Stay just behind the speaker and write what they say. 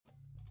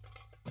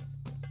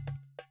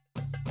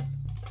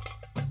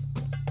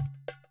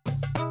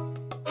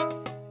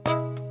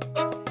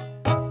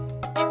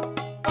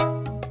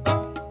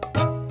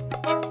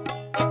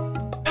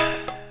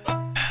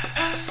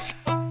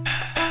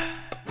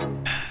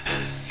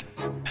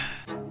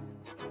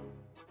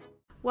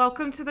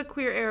Welcome to the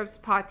Queer Arabs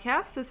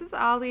podcast. This is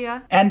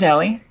Alia. And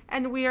Ellie.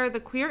 And we are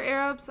the Queer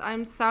Arabs.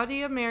 I'm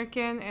Saudi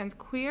American and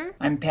queer.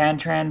 I'm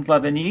Pan-Trans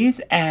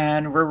Lebanese,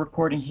 and we're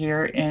recording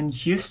here in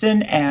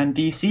Houston and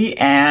DC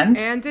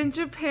and in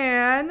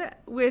Japan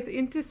with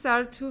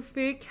Intisar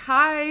Tawfiq.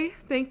 Hi,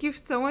 thank you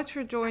so much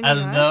for joining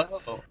Hello.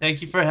 us.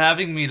 Thank you for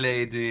having me,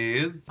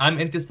 ladies. I'm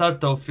Intisar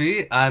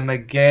Tawfiq. I'm a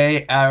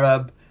gay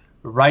Arab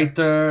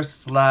writer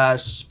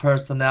 /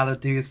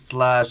 personality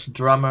 /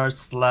 drummer /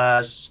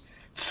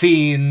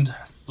 fiend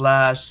 /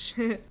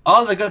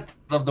 all the good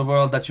of the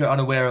world that you're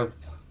unaware of,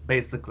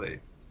 basically.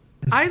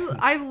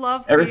 I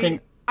love everything.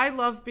 I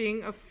love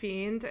being a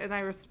fiend, and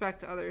I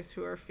respect others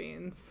who are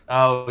fiends.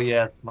 Oh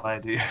yes, my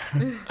dear.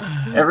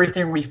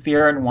 Everything we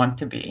fear and want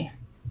to be.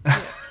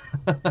 Yeah,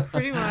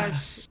 pretty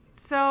much.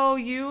 So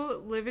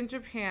you live in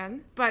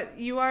Japan, but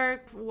you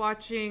are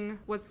watching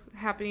what's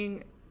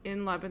happening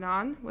in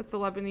Lebanon with the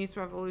Lebanese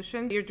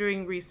Revolution. You're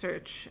doing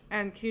research,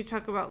 and can you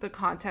talk about the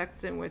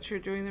context in which you're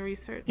doing the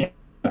research? Yeah,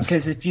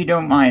 because if you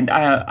don't mind,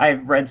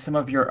 I've read some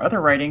of your other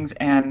writings,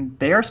 and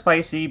they are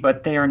spicy,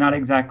 but they are not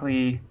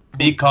exactly...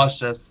 Be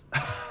cautious.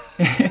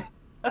 I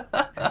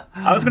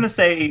was gonna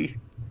say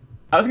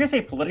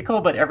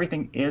political, but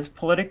everything is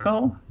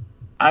political.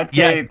 I'd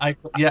say...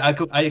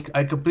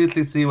 I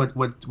completely see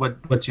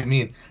what you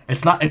mean.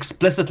 It's not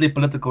explicitly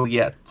political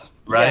yet,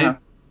 right? Yeah.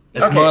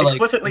 It's okay, more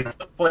explicitly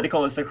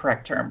political is the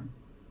correct term.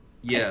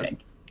 Yes.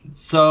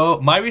 So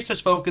my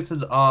research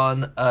focuses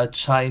on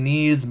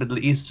Chinese Middle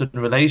Eastern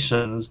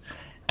relations,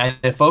 and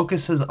it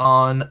focuses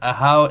on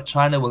how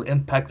China will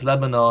impact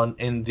Lebanon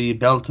in the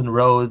Belt and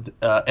Road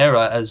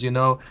era. As you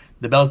know,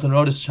 the Belt and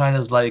Road is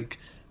China's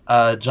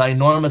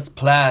ginormous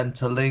plan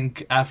to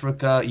link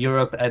Africa,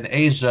 Europe, and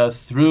Asia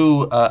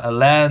through a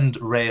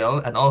land rail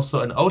and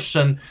also an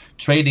ocean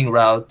trading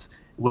route,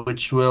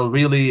 which will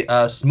really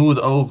smooth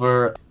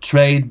over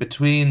trade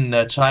between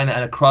China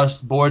and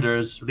across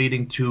borders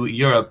leading to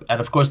Europe. And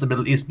of course, the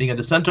Middle East being at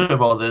the center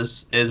of all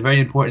this is very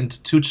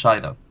important to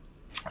China.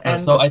 And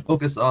so I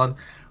focus on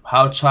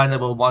how China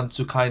will want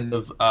to kind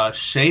of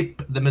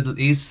shape the Middle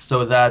East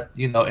so that,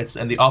 it's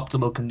in the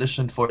optimal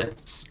condition for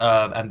its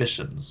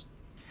ambitions.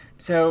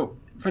 So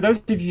for those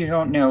of you who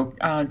don't know,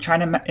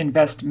 China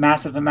invests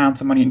massive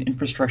amounts of money in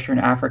infrastructure in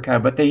Africa,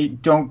 but they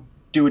don't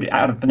do it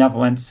out of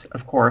benevolence,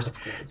 of course.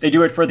 They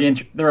do it for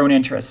their own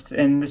interests,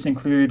 and this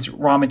includes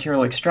raw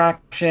material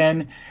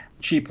extraction,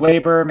 cheap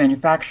labor,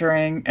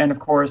 manufacturing, and of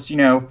course,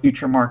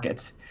 future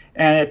markets.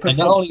 And not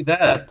only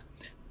that,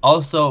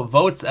 also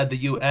votes at the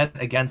UN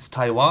against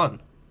Taiwan.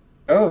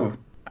 Oh,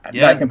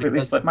 that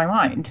completely slipped my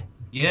mind.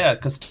 Yeah,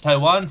 because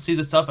Taiwan sees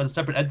itself as a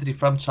separate entity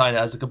from China,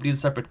 as a completely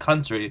separate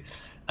country.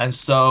 And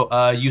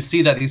so you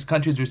see that these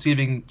countries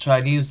receiving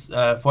Chinese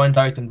foreign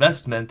direct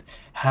investment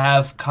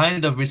have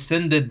kind of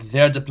rescinded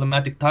their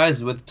diplomatic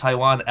ties with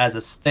Taiwan as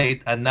a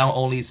state and now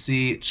only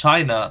see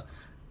China,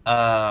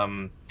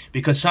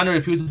 because China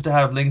refuses to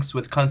have links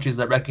with countries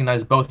that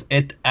recognize both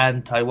it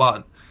and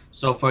Taiwan.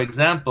 So, for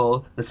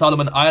example, the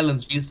Solomon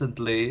Islands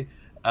recently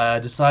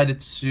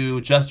decided to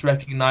just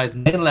recognize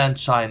mainland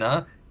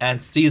China and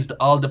seized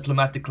all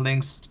diplomatic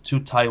links to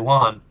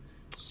Taiwan.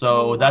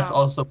 So that's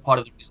also part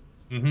of the reason.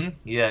 Mm-hmm.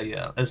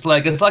 Yeah. It's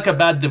like a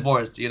bad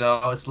divorce,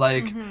 It's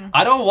like,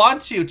 I don't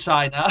want you,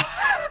 China.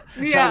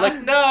 China's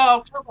like,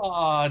 no, come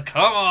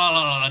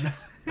on.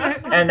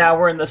 And now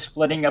we're in the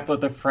splitting up of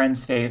the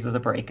friends phase of the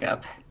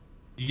breakup.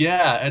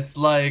 Yeah, it's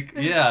like,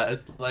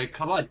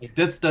 come on,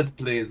 distance,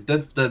 please,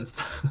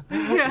 distance.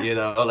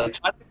 Yeah.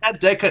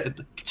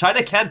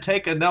 China can't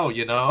take a no,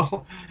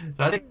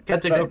 China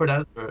can't take no for an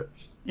answer.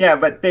 Yeah,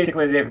 but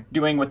basically they're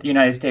doing what the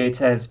United States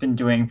has been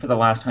doing for the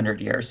last 100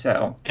 years,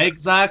 so...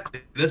 Exactly.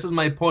 This is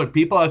my point.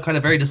 People are kind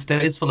of very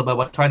distasteful about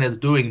what China is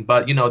doing,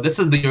 but, this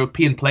is the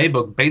European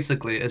playbook,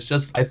 basically. It's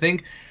just, I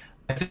think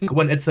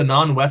when it's a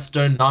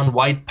non-Western,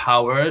 non-white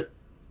power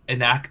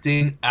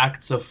enacting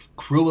acts of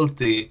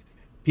cruelty,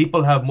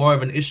 people have more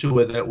of an issue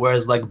with it,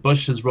 whereas like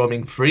Bush is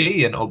roaming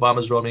free and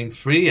Obama's roaming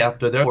free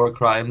after their war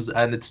crimes,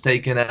 and it's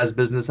taken as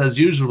business as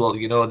usual.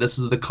 This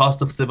is the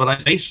cost of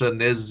civilization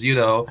is, if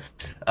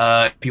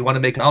you want to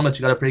make an omelet,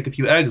 you got to break a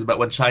few eggs. But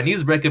when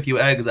Chinese break a few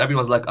eggs,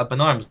 everyone's like up in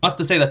arms. Not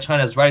to say that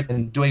China is right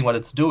in doing what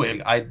it's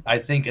doing. I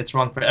think it's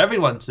wrong for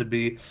everyone to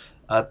be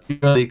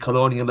purely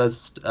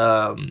colonialist,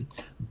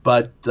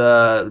 but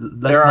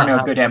there are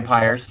no good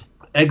empires.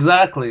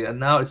 Exactly, and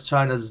now it's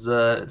China's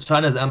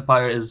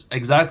empire is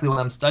exactly what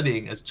I'm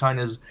studying, is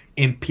China's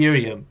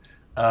imperium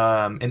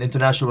in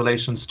international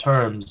relations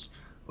terms,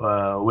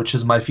 which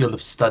is my field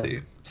of study.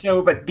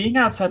 So, but being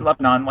outside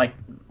Lebanon, like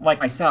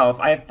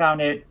myself, I have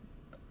found it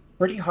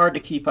pretty hard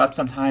to keep up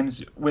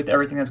sometimes with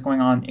everything that's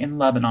going on in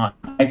Lebanon.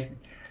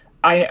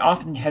 I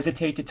often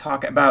hesitate to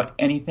talk about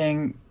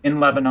anything in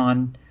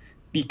Lebanon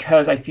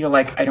because I feel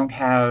like I don't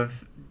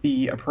have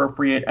the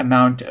appropriate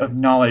amount of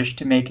knowledge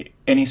to make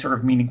any sort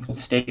of meaningful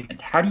statement.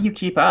 How do you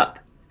keep up?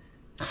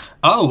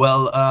 Oh,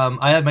 well,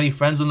 I have many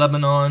friends in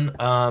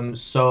Lebanon,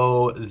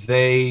 so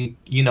they,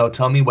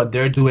 tell me what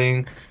they're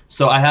doing.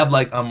 So I have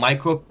like a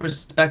micro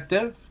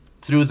perspective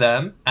through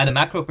them and a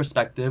macro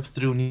perspective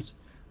through news.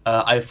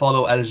 I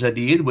follow Al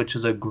Jadid, which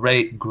is a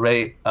great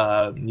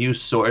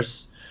news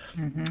source,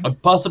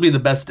 possibly the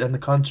best in the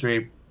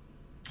country.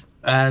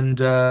 And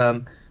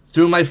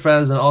through my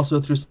friends and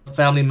also through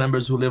family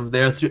members who live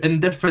there,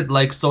 in different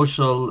like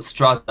social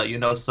strata, you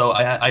know. So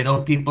I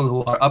know people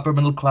who are upper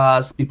middle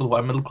class, people who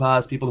are middle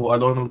class, people who are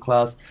lower middle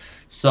class.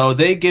 So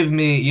they give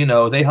me, you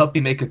know, they help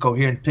me make a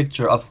coherent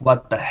picture of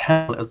what the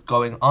hell is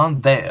going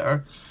on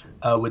there,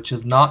 which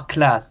is not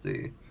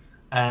classy.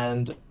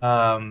 And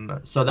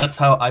so that's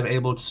how I'm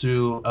able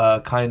to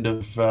kind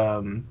of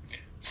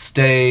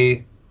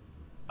stay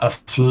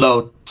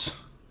afloat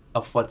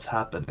of what's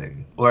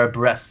happening, or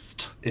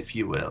abreast, if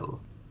you will.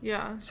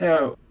 Yeah.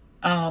 So,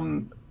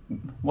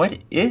 what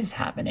is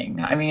happening?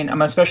 I mean,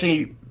 I'm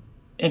especially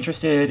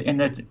interested in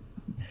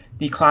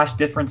the class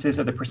differences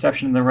of the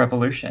perception of the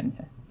revolution.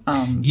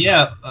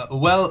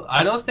 Well,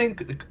 I don't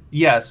think.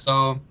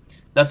 So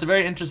that's a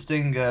very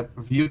interesting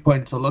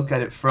viewpoint to look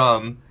at it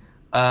from.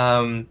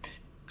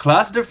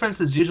 Class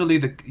difference is usually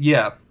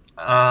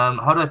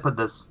how do I put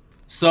this?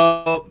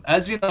 So,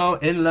 as you know,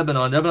 in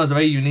Lebanon is a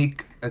very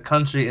unique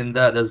country in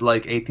that there's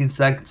like 18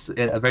 sects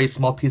in a very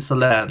small piece of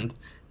land,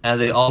 and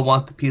they all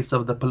want the piece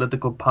of the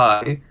political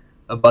pie.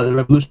 But the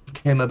revolution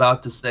came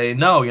about to say,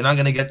 no, you're not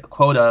going to get a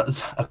quota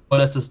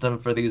system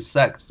for these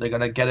sects. They're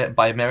going to get it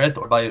by merit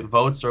or by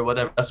votes or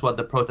whatever. That's what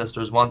the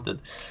protesters wanted.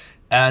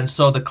 And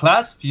so the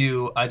class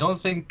view, I don't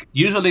think,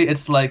 usually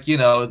it's like, you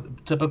know,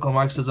 typical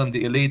Marxism,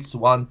 the elites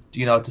want,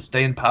 you know, to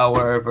stay in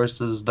power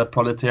versus the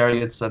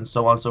proletariats and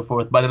so on and so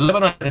forth. But in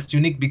Lebanon, it's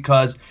unique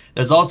because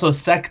there's also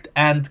sect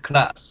and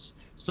class.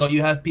 So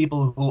you have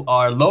people who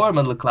are lower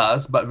middle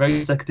class, but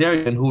very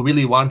sectarian, who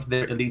really want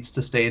their elites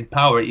to stay in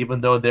power,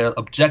 even though they're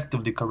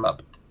objectively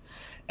corrupt.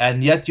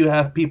 And yet you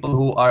have people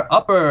who are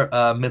upper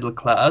middle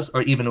class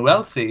or even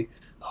wealthy,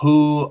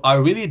 who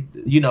are really,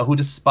 you know, who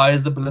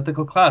despise the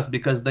political class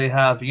because they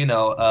have, you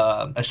know,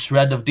 a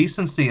shred of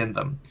decency in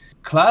them.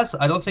 Class,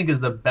 I don't think,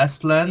 is the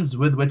best lens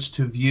with which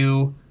to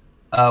view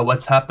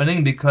what's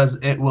happening, because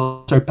it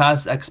will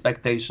surpass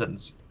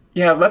expectations.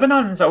 Yeah,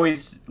 Lebanon is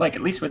always, like,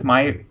 at least with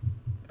my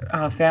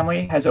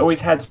family, has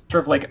always had sort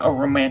of like a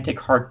romantic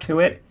heart to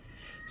it.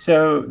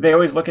 So they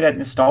always look at it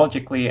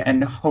nostalgically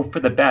and hope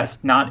for the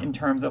best, not in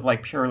terms of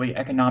like purely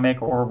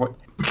economic or what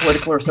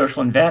political or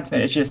social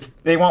advancement. It's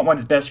just they want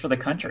what's best for the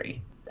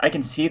country. I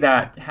can see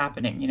that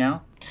happening, you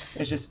know?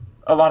 It's just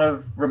a lot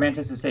of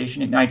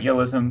romanticization and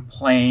idealism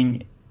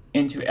playing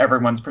into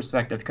everyone's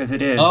perspective, because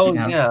it is. Oh, you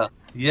know? yeah.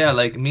 Yeah,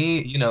 like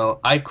me, you know,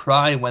 I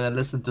cry when I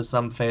listen to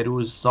some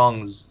Fairuz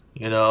songs,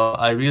 you know.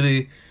 I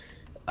really...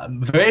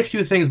 very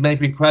few things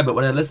make me cry, but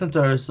when I listen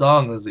to her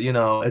songs, you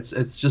know,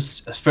 it's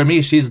just, for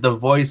me, she's the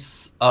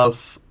voice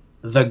of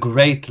the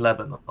great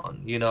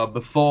Lebanon, you know,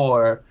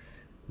 before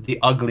the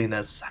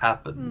ugliness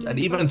happened. And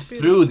even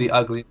through the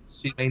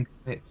ugliness,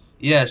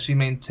 she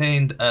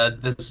maintained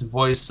this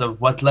voice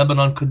of what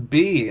Lebanon could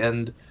be.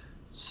 And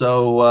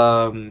so,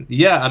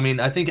 I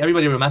mean, I think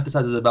everybody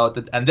romanticizes about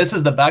it. And this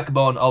is the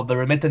backbone of the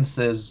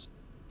remittances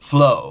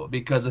flow,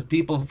 because if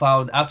people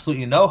found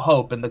absolutely no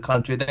hope in the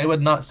country, they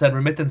would not send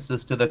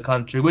remittances to the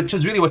country, which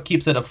is really what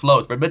keeps it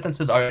afloat.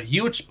 Remittances are a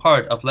huge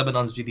part of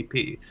Lebanon's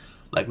GDP.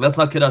 Like, let's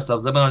not kid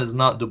ourselves. Lebanon is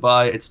not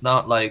Dubai. It's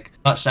not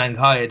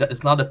Shanghai.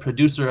 It's not a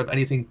producer of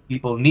anything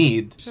people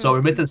need. So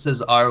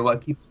remittances are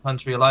what keeps the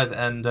country alive.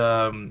 And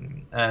nostalgia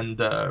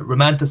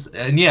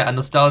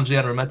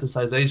and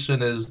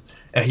romanticization is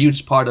a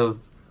huge part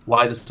of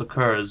why this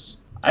occurs.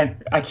 I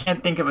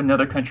can't think of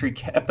another country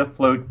kept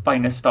afloat by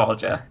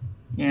nostalgia.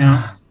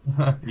 Yeah.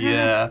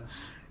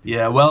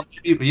 Well,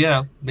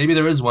 maybe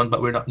there is one,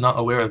 but we're not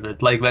aware of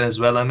it. Like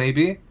Venezuela,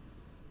 maybe.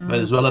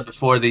 Venezuela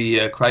before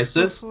the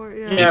crisis.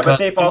 But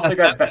they've also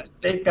got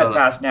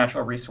vast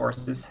natural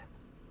resources.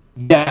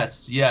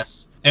 Yes.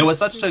 It was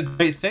such a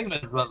great thing,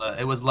 Venezuela.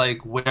 It was like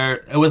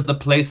it was the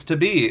place to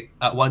be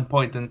at one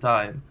point in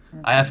time.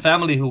 I have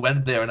family who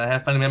went there, and I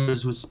have family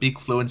members who speak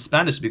fluent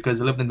Spanish because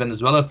they lived in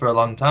Venezuela for a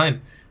long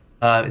time.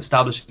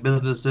 Establishing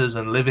businesses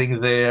and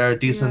living there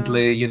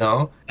decently, you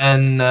know,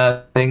 and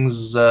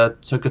things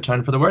took a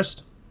turn for the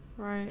worst.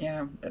 Right.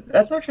 Yeah,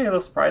 that's actually a little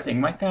surprising.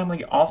 My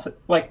family also,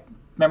 like,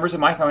 members of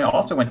my family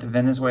also went to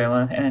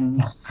Venezuela, and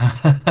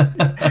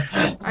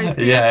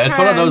it's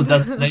one of those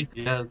destinations.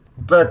 Yeah.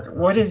 But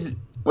what is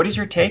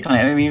your take on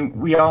it? I mean,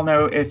 we all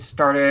know it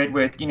started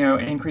with, you know,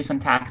 an increase in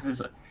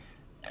taxes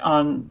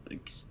on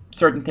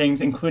certain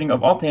things, including,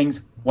 of all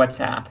things,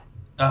 WhatsApp.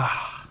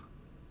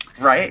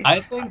 Right? I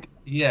think.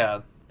 Yeah,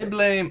 I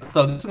blame,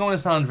 so this is going to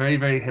sound very,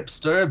 very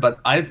hipster,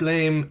 but I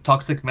blame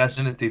toxic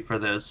masculinity for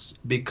this,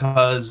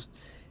 because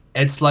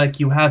it's like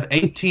you have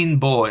 18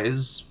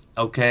 boys,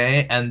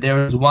 okay, and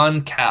there's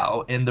one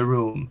cow in the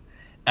room,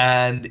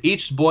 and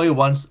each boy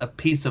wants a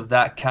piece of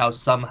that cow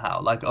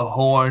somehow, like a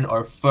horn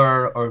or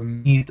fur or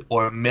meat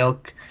or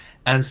milk.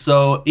 And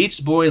so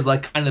each boy is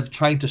like kind of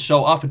trying to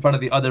show off in front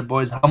of the other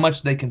boys how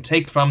much they can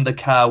take from the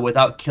cow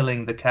without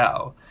killing the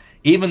cow.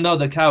 Even though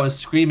the cow is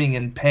screaming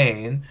in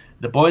pain,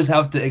 the boys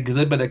have to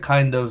exhibit a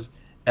kind of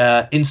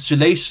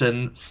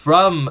insulation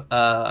from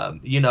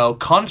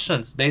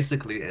conscience,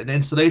 basically, an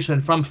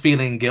insulation from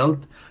feeling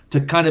guilt, to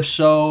kind of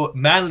show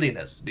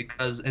manliness,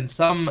 because in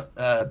some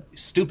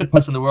stupid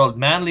parts of the world,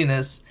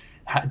 manliness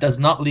does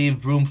not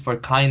leave room for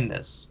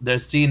kindness. They're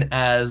seen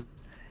as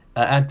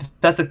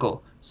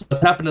antithetical. So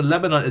what's happened in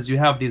Lebanon is you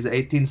have these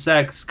 18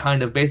 sects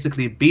kind of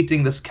basically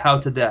beating this cow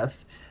to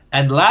death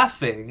and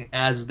laughing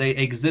as they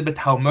exhibit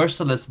how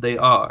merciless they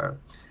are.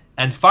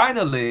 And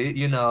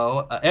finally,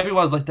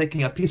 everyone's like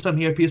taking a piece from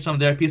here, piece from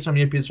there, piece from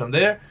here, piece from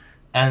there.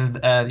 And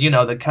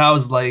the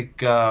cow's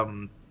like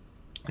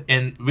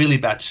in really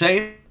bad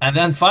shape. And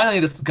then finally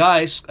this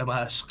guy,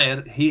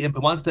 he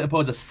wants to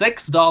impose a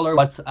 $6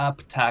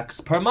 WhatsApp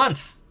tax per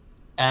month.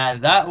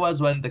 And that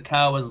was when the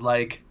cow was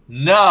like,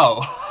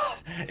 no,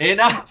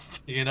 enough.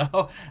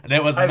 And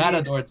it was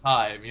Matador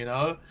time,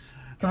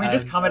 Can we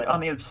just comment on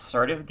the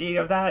absurdity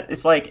of that?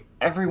 It's like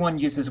everyone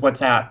uses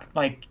WhatsApp.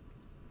 Like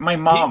my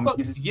mom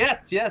uses.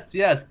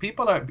 Yes.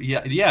 People are.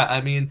 Yeah.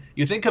 I mean,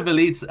 you think of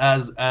elites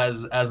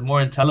as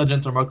more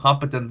intelligent or more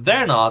competent.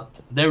 They're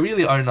not. They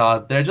really are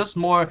not. They're just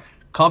more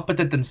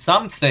competent in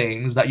some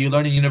things that you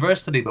learn in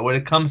university. But when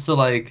it comes to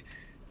like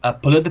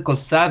political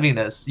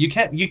savviness, you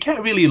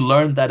can't really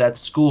learn that at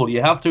school.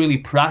 You have to really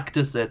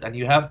practice it, and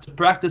you have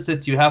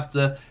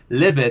to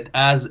live it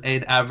as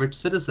an average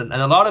citizen.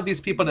 And a lot of these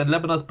people in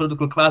Lebanon's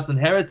political class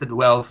inherited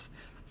wealth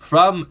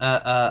from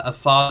a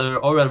father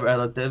or a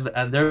relative,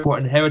 and therefore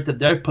inherited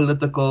their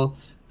political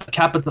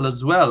capital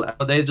as well.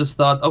 They just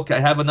thought, okay, I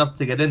have enough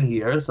to get in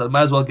here, so I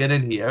might as well get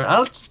in here.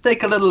 I'll just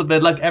take a little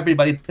bit, like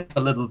everybody takes a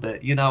little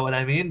bit, you know what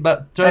I mean?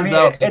 But turns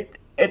out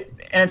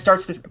it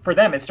starts to, for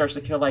them, it starts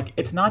to feel like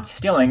it's not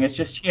stealing, it's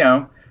just,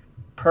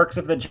 perks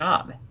of the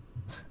job.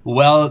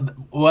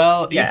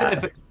 Well, yeah. Even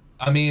if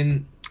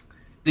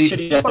the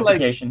shitty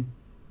justification.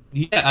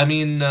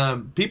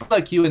 People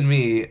like you and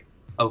me,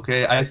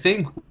 okay, I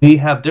think we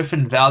have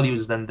different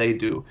values than they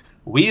do.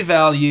 We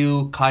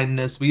value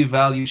kindness, we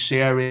value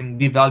sharing,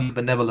 we value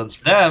benevolence.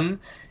 For them,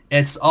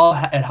 it all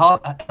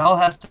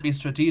has to be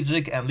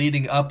strategic and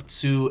leading up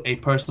to a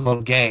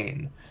personal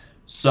gain.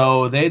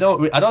 So I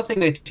don't think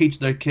they teach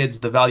their kids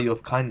the value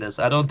of kindness.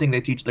 I don't think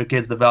they teach their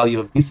kids the value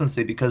of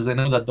decency, because they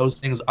know that those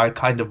things are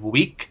kind of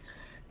weak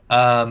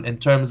in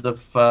terms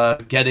of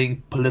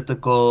getting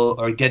political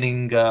or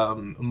getting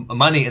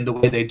money in the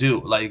way they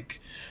do.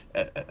 Like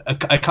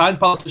a kind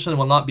politician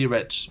will not be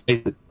rich,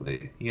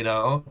 basically,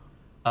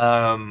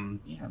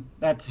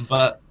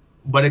 But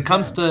when it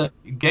comes to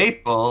gay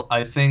people,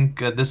 I think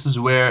this is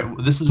why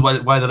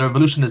the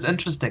revolution is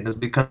interesting, is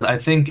because I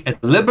think a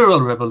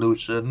liberal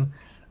revolution,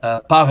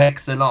 par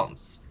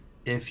excellence,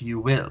 if you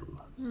will.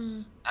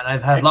 And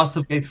I've had lots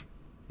of gay...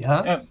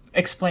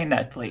 Explain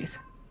that, please.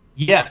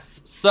 Yes.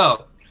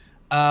 So,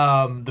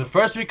 the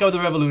first week of the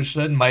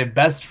revolution, my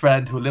best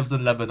friend who lives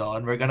in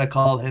Lebanon, we're going to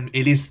call him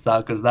Elissa,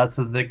 because that's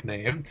his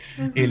nickname.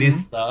 Mm-hmm.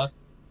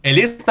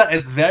 Elissa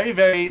is very,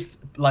 very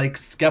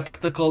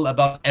skeptical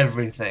about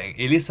everything.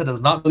 Elissa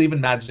does not believe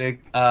in magic.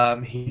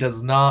 He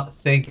does not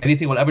think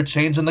anything will ever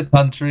change in the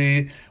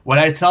country. When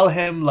I tell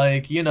him,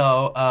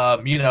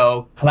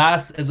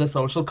 class is a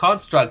social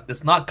construct.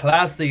 It's not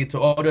classy to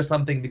order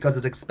something because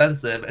it's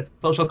expensive. It's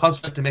a social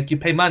construct to make you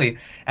pay money.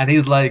 And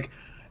he's like,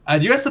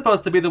 and you're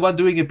supposed to be the one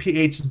doing a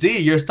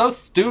PhD. You're so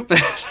stupid.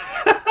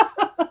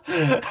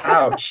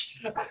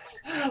 Ouch.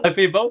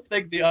 We both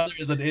think the other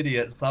is an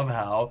idiot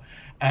somehow.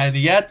 And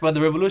yet, when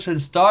the revolution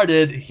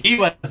started, he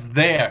was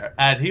there.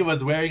 And he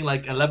was wearing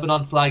a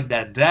Lebanon flag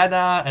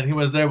bandana. And he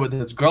was there with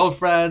his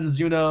girlfriends,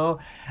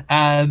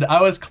 And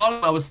I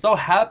was so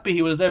happy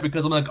he was there,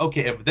 because I'm like,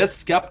 okay, if this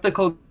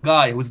skeptical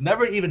guy who's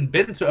never even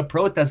been to a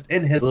protest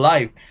in his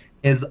life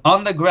is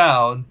on the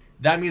ground,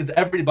 that means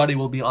everybody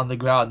will be on the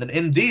ground. And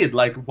indeed,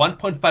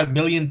 1.5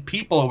 million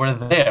people were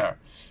there.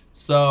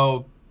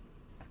 So...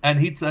 And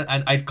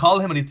I'd call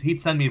him, and he'd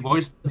send me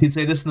voice. He'd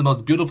say, "This is the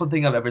most beautiful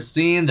thing I've ever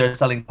seen. They're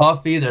selling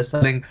coffee. They're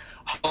selling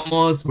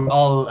hummus. We're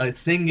all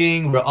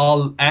singing. We're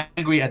all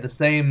angry at the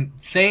same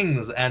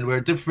things, and we're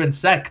different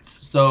sects."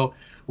 So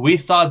we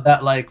thought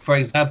that, for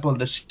example,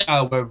 the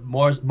Shia were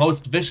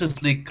most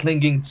viciously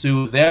clinging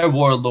to their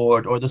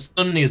warlord, or the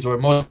Sunnis were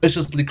most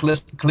viciously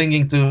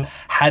clinging to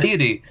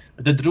Hariri,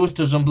 the Druze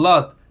to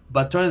Jumblat.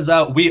 But turns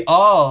out we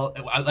all,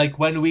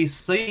 when we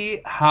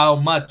see how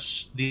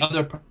much the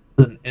other person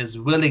is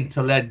willing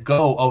to let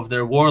go of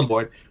their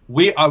warlord,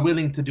 we are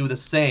willing to do the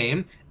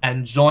same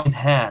and join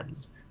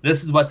hands.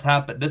 This is what's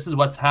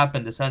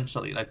happened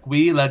essentially.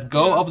 We let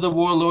go of the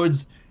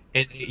warlords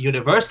in a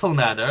universal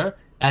manner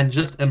and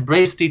just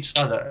embraced each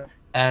other.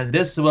 And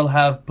this will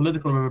have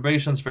political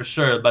reverberations for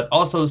sure, but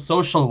also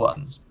social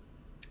ones.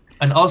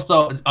 And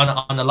also,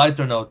 on a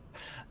lighter note,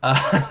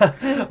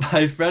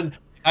 my friend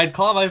I'd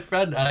call my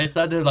friend and I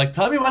said to him, like,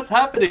 tell me what's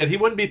happening, and he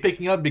wouldn't be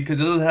picking up because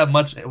he doesn't have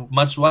much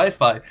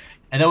Wi-Fi.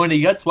 And then when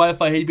he gets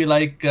Wi-Fi, he'd be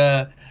like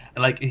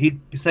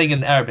he'd be saying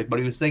in Arabic, but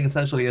he was saying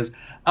essentially is,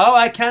 oh,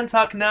 I can't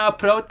talk now,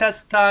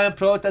 protest time,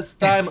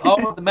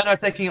 oh, the men are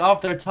taking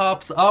off their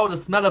tops, oh, the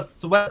smell of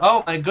sweat,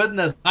 oh my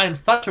goodness, I'm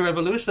such a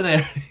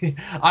revolutionary,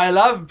 I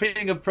love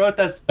being a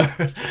protester,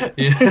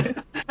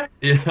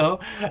 you know,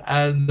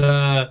 and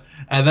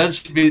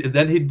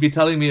then he'd be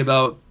telling me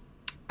about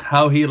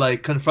how he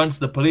like confronts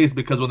the police,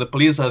 because when the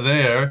police are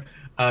there,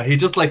 he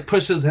just like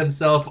pushes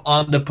himself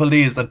on the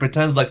police and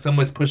pretends like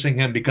someone's pushing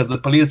him because the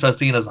police are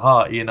seen as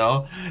hot, you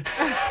know.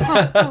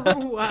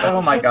 Wow.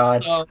 Oh my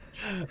God. So,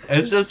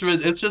 it's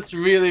just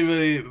really,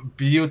 really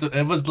beautiful.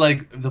 It was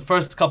like the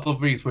first couple of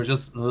weeks were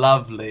just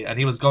lovely, and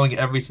he was going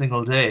every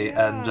single day,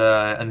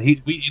 Yeah. and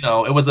you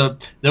know,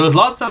 there was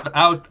lots of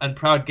out and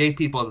proud gay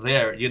people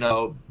there, you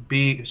know,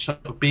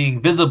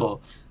 being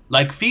visible,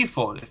 like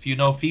FIFO, if you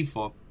know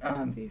FIFO.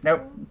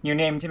 Nope, new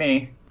name to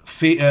me.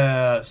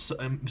 Makeup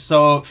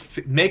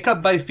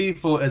by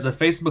FIFO is a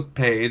Facebook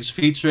page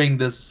featuring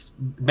this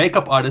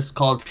makeup artist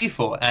called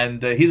FIFO,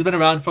 and he's been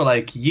around for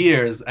like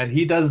years, and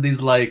he does these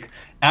like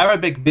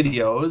Arabic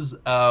videos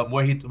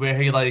where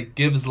he like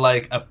gives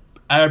like a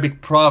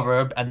Arabic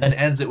proverb and then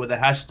ends it with a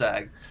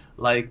hashtag,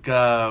 like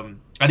and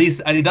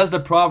he does the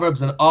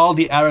proverbs in all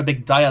the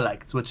Arabic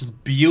dialects, which is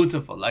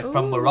beautiful, like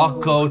from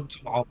Morocco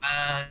to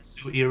Oman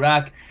to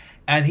Iraq.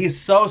 And he's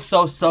so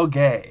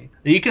gay.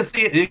 You can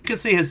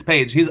see his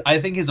page. I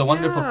think he's a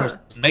wonderful person.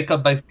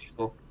 Makeup by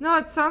FIFO. No,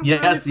 it sounds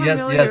really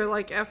familiar,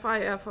 like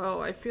FIFO.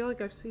 I feel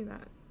like I've seen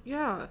that.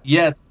 Yeah.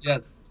 Yes,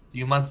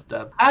 you must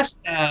have.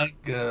 Hashtag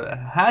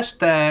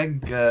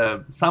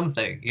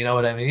something. You know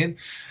what I mean?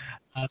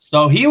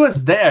 So he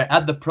was there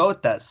at the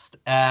protest,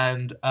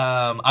 and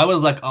I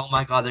was like, oh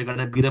my God, they're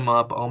gonna beat him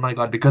up. Oh my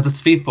God, because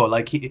it's FIFO.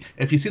 Like,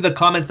 if you see the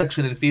comment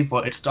section in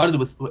FIFO, it started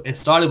with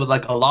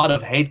like a lot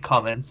of hate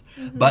comments,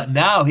 but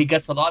now he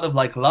gets a lot of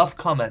like love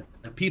comments.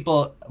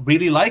 People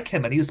really like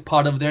him, and he's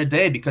part of their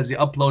day because he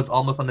uploads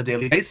almost on a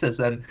daily basis.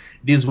 And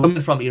these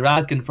women from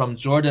Iraq and from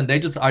Jordan, they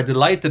just are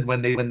delighted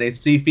when they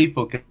see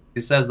FIFO.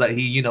 He says that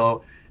he, you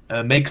know,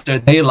 makes their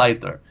day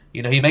lighter.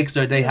 You know, he makes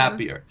their day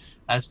happier.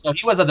 And so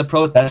he was at the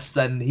protests,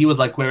 and he was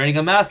like wearing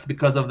a mask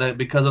because of the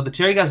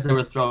tear gas they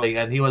were throwing,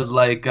 and he was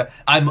like,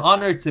 I'm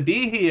honored to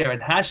be here,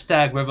 and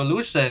hashtag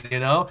revolution, you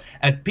know.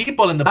 And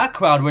people in the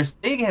background were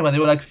seeing him, and they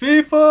were like,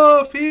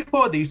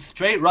 FIFO. These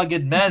straight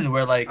rugged men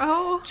were like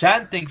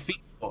chanting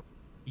FIFO.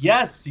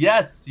 Yes.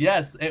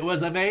 It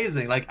was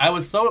amazing. Like, I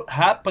was so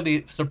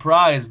happily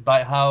surprised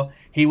by how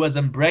he was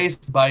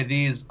embraced by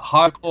these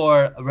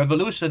hardcore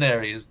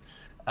revolutionaries.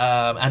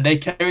 And they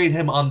carried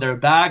him on their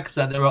backs,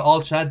 and they were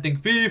all chanting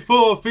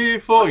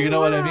FIFO, you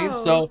know what I mean?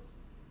 So,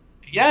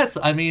 yes,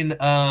 I mean,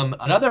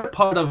 another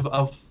part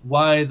of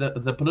why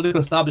the political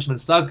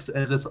establishment sucks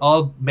is it's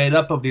all made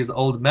up of these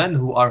old men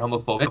who are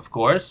homophobic, of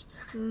course.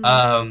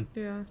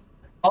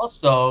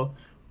 Also,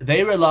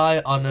 they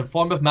rely on a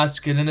form of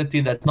masculinity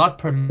that's not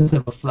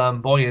permissive of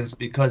flamboyance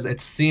because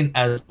it's seen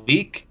as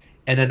weak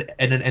in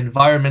an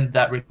environment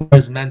that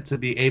requires men to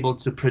be able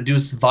to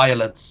produce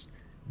violence.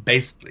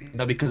 Basically, you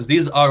know, because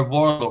these are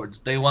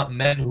warlords. They want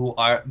men who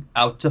are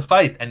out to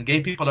fight, and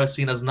gay people are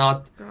seen as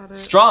not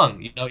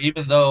strong. You know,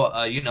 even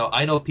though you know,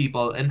 I know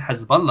people in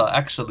Hezbollah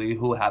actually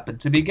who happen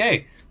to be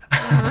gay.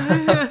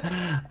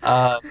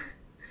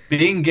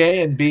 Being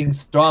gay and being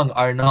strong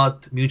are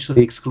not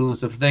mutually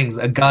exclusive things.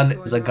 A gun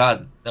is a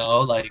gun. You know,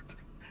 like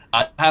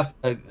I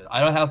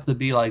don't have to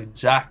be like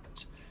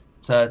jacked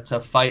to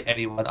fight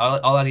anyone.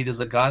 All I need is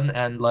a gun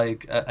and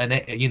like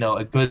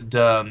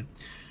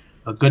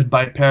a good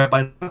pair of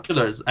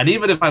binoculars. And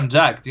even if I'm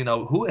jacked, you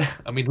know, who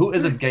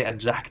isn't gay and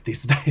jacked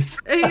these days?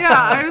 Yeah,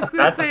 I was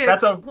gonna say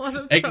that's a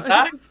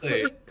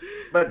exactly.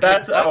 But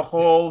that's a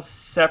whole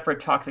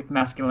separate toxic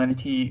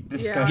masculinity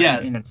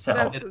discussion in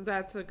itself.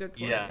 That's a good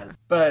point. Yeah.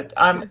 But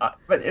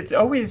but it's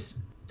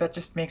always, that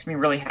just makes me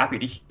really happy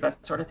to hear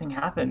that sort of thing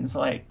happens.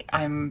 Like,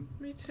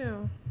 Me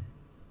too.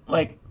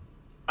 Like,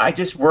 I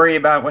just worry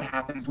about what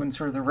happens when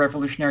sort of the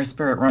revolutionary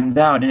spirit runs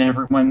out and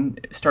everyone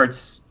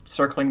starts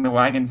circling the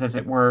wagons, as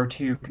it were,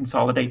 to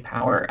consolidate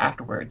power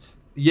afterwards.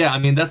 Yeah, I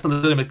mean, that's a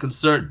legitimate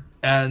concern.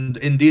 And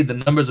indeed, the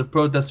numbers of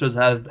protesters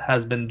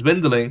has been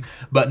dwindling,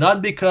 but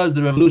not because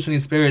the revolutionary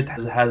spirit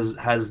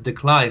has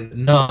declined.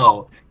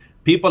 No.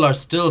 People are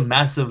still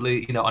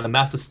massively, you know, on a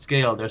massive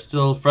scale. They're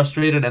still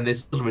frustrated, and they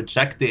still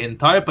reject the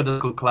entire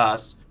political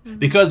class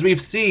because we've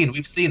seen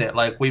it.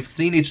 Like, we've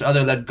seen each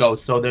other let go,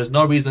 so there's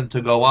no reason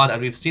to go on, and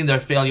we've seen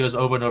their failures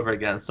over and over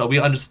again. So we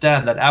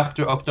understand that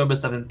after October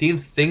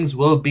 17th, things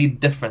will be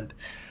different.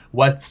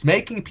 What's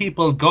making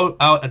people go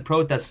out and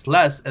protest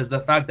less is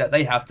the fact that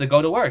they have to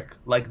go to work.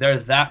 Like, they're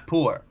that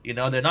poor, you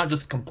know, they're not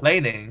just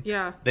complaining.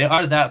 Yeah. They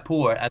are that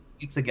poor, and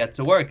they need to get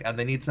to work, and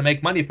they need to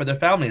make money for their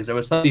families. There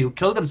was somebody who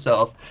killed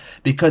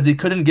himself because he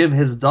couldn't give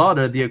his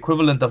daughter the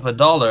equivalent of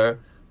 $1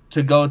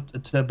 to go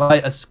to buy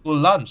a school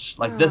lunch.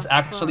 Like, this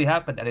actually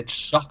happened, and it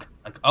shocked.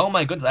 Like, oh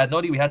my goodness, I had no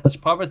idea we had such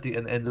poverty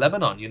in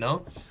Lebanon, you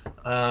know?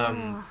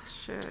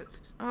 Shit.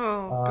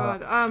 Oh Uh,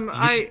 God.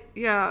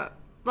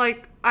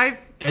 Like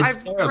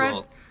it's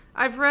terrible.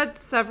 I've read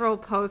several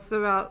posts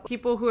about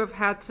people who have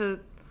had to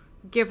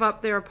give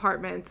up their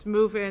apartments,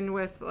 move in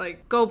with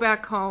like go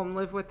back home,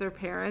 live with their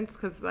parents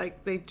because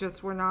like they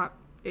just were not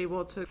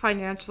able to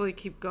financially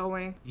keep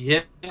going.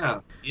 Yeah,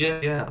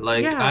 yeah.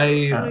 Like Yeah,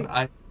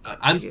 like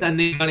I'm yeah.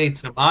 sending money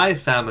to my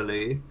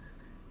family,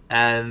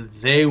 and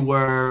they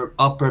were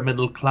upper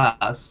middle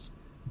class,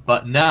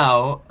 but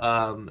now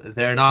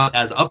they're not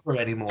as upper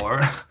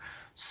anymore.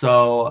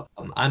 So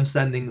I'm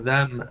sending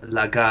them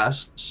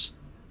lagash,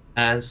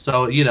 and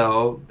so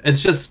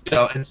it's just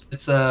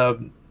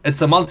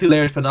it's a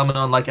multi-layered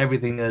phenomenon like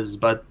everything is.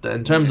 But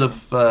in terms Yeah.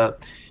 of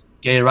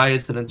gay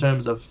rights and in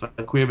terms of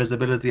queer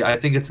visibility, I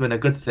think it's been a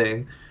good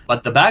thing.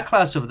 But the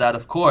backlash of that,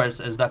 of course,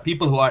 is that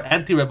people who are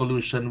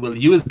anti-revolution will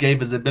use gay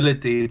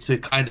visibility to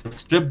kind of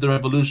strip the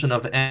revolution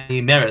of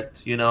any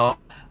merit.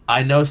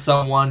 I know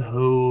someone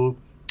who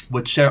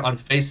would share on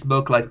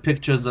Facebook like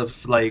pictures of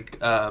like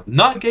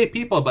not gay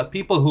people, but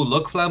people who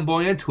look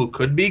flamboyant, who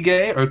could be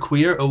gay or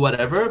queer or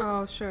whatever,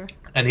 Oh, sure.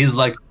 and he's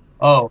like,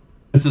 "Oh,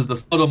 this is the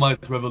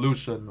sodomite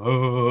revolution,"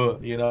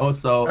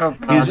 So Oh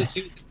he's God.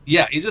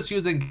 he's just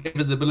using gay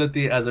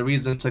visibility as a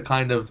reason to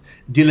kind of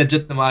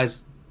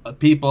delegitimize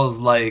people's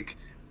like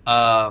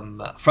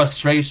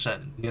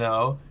frustration,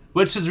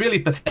 which is really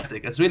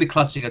pathetic. It's really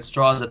clutching at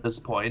straws at this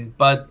point.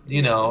 But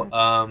Yes.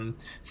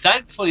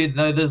 thankfully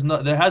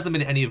there hasn't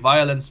been any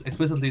violence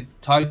explicitly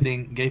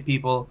targeting gay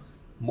people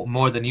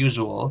more than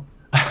usual.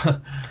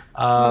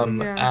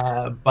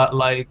 Yeah. But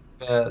like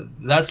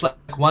that's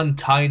like one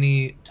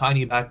tiny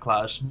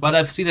backlash. But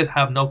I've seen it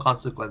have no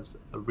consequence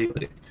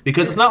really,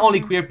 because it's not only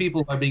Yeah. queer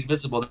people who are being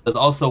visible. There's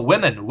also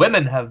women.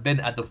 Women have been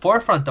at the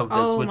forefront of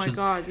this, Oh which my is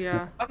God,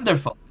 yeah.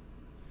 wonderful.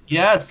 It's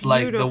Yes,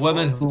 like the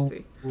woman beautiful to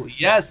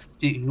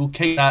see. who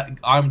kicked that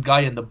armed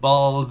guy in the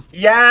balls.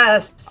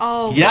 Yes.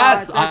 Oh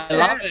Yes, God, that's I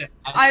love it.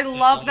 I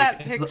love that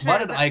It's picture.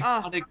 what an Oh,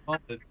 iconic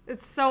moment.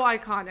 it's so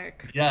iconic.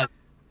 Yeah,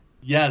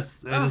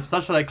 yes, it Oh, is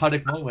such an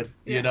iconic moment.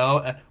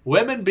 yeah.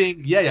 Women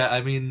being, yeah.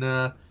 I mean,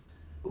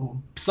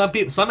 some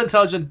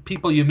intelligent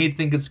people you meet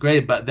think it's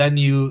great, but then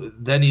you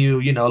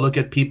look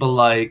at people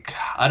like,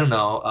 I don't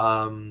know,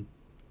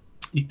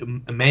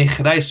 May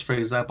Grijs, for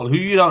example, who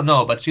you don't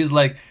know, but she's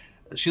like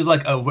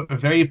a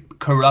very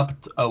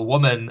corrupt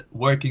woman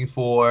working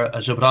for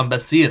Gibran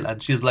Bassil,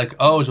 and she's like,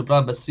 oh,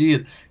 Gibran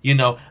Bassil,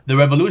 the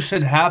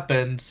revolution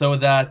happened so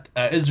that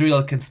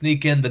Israel can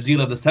sneak in the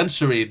deal of the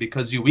century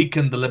because you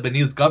weakened the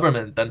Lebanese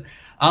government. And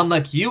I'm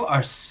like, you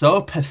are so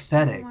Oh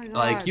pathetic. my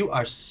Like, God. you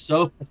are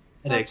so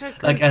pathetic. Such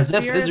a Like, as if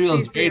conspiracy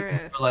Israel's waiting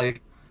theorist. for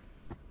like,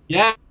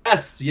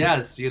 yes.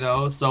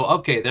 So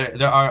okay,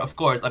 there are, of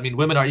course. I mean,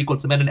 women are equal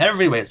to men in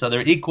every way, so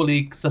they're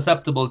equally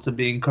susceptible to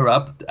being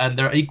corrupt, and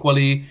they're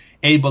equally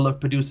able of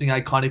producing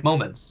iconic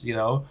moments.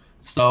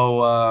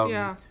 So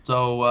Yeah.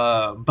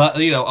 but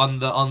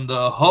on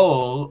the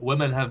whole,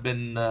 women have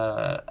been.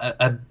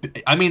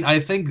 I mean, I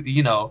think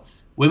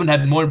women have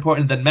been more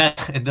important than men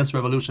in this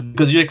revolution,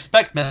 because you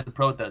expect men to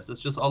protest.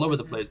 It's just all over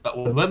the place. But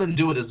when women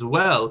do it as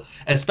well,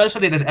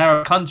 especially in an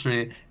Arab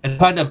country, it's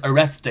kind of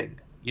arresting.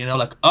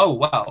 Like, oh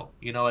wow,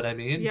 you know what I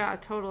mean? Yeah,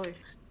 totally.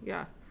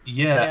 Yeah.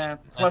 Yeah. Yeah.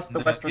 Plus, the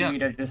And, Western yeah.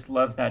 media just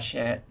loves that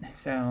shit.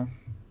 So.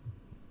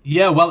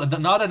 Yeah, well,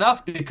 not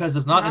enough, because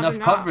there's not Not enough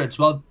enough. coverage.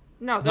 Well,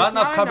 No, not there's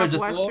enough not coverage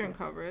enough at all. Western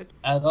coverage.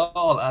 At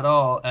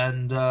all.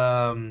 And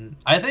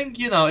I think,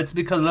 it's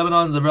because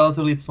Lebanon's a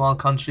relatively small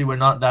country. We're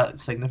not that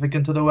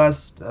significant to the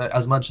West,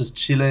 as much as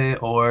Chile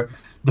or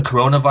the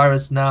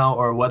coronavirus now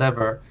or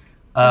whatever.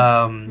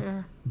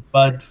 Yeah.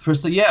 But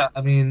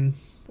I mean,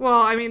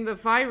 Well, I mean, the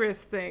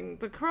virus thing,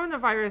 the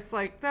coronavirus,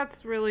 like,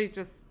 that's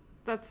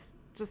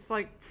just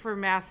like for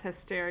mass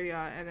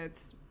hysteria, and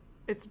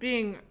it's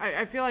being,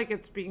 I feel like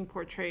it's being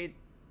portrayed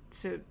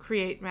to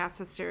create mass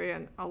hysteria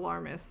and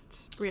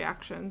alarmist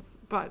reactions,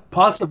 but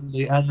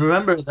possibly. And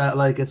remember that,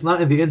 like, it's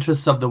not in the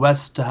interests of the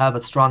West to have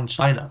a strong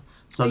China.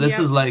 So this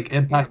Yeah. is like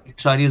impacting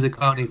Chinese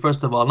economy,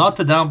 first of all, not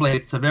to downplay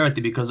its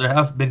severity, because there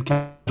have been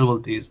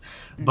casualties.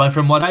 But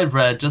from what I've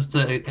read, just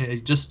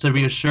to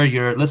reassure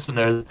your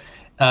listeners,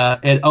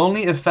 it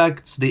only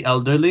affects the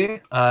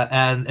elderly,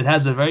 and it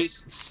has a very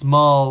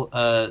small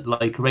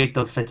like rate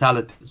of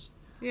fatalities.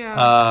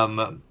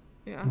 yeah,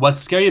 yeah. What's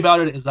scary about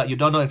it is that you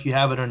don't know if you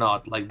have it or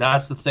not. Like,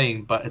 that's the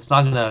thing, but it's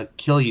not gonna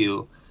kill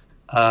you,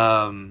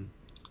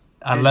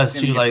 unless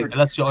gonna you be a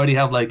unless you already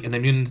have like an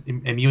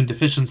immune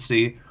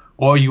deficiency,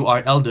 or you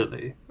are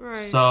elderly. Right.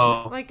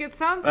 So Like, it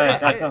sounds But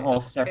it, that's a it- whole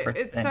separate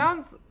it thing.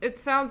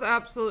 sounds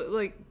absolutely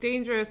like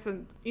dangerous,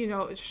 and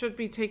it should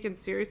be taken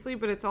seriously,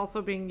 but it's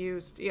also being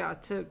used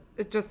to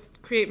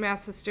just create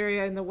mass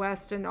hysteria in the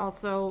West, and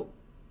also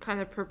kind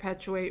of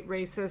perpetuate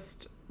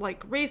racist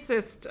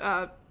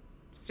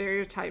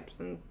stereotypes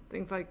and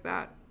things like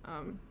that,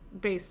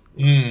 based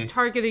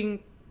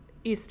targeting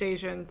East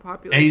Asian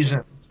populations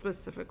Asian.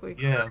 specifically.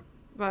 yeah.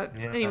 But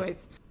Yeah.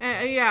 anyways,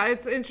 yeah,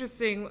 it's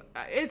interesting.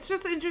 It's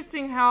just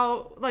interesting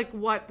how, like,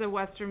 what the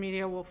Western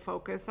media will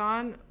focus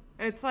on.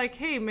 It's like,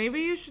 hey, maybe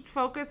you should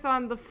focus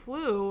on the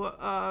flu,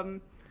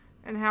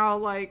 and how,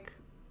 like,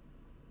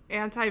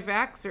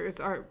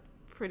 anti-vaxxers are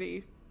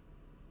pretty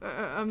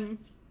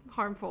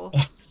harmful.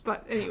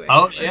 But anyway.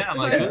 Oh yeah,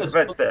 my goodness.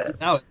 But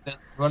Now the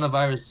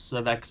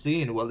coronavirus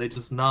vaccine, will they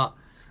just not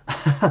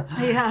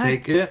Yeah.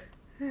 take it?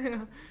 Yeah,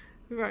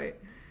 right.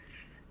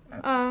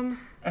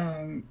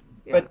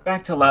 But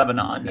back to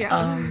Lebanon.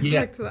 Yeah.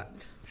 Back to that.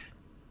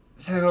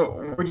 So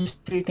where do you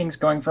see things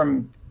going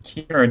from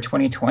here in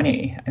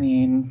 2020? I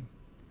mean,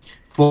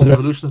 For the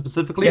revolution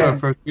specifically, Yeah. or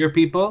for queer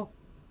people?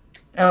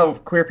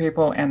 queer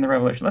people and the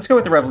revolution. Let's go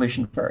with the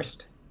revolution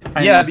first.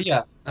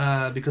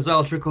 Because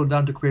that'll trickle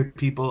down to queer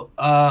people.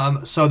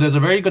 So there's a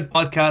very good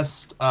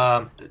podcast,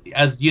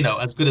 as you know,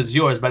 as good as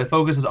yours, but it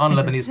focuses on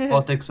Lebanese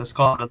politics. It's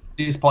called the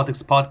Lebanese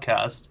Politics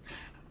Podcast.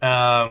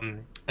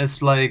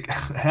 It's like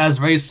has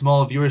very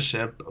small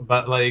viewership,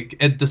 but like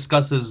it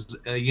discusses,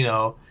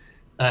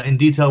 in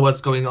detail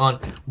what's going on.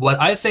 What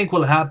I think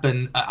will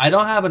happen, I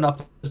don't have an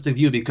optimistic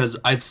view because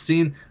I've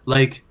seen,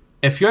 like,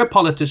 if you're a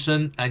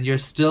politician and you're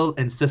still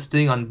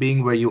insisting on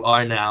being where you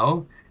are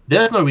now,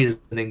 there's no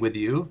reasoning with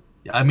you.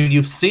 I mean,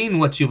 you've seen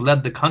what you've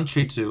led the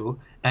country to,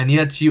 and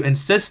yet you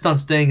insist on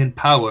staying in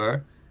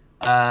power.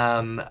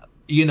 The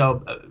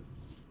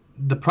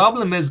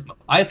problem is,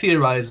 I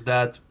theorize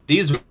that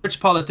these rich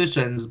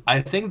politicians,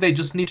 I think they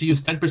just need to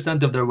use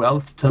 10% of their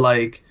wealth to,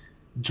 like,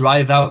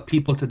 drive out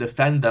people to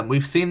defend them.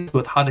 We've seen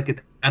with Harakat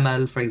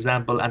Amal, for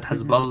example, and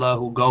Hezbollah,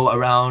 who go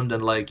around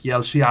and like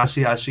yell Shia,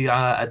 Shia, Shia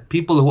at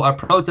people who are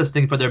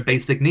protesting for their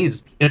basic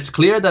needs. It's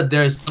clear that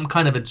there's some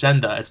kind of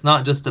agenda. It's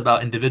not just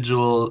about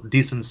individual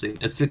decency.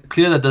 It's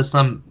clear that there's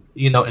some,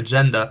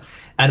 agenda.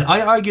 And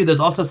I argue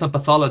there's also some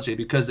pathology,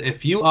 because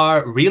if you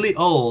are really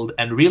old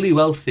and really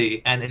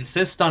wealthy and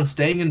insist on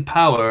staying in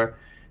power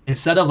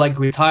instead of like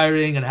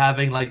retiring and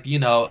having like,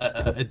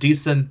 a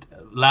decent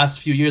last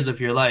few years of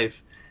your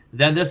life,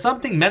 then there's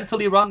something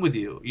mentally wrong with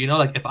you.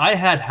 Like if I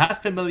had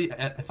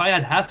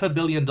 $500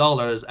 million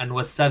and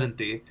was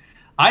 70,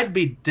 I'd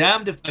be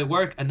damned if I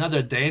work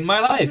another day in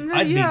my life.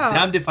 I'd be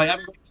damned if I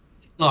ever work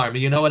in the army.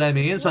 You know what I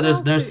mean? So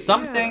there's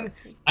something. Yeah.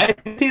 I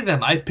pity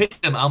them.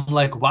 I'm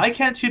like, why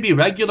can't you be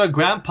regular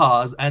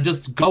grandpas and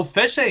just go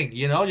fishing?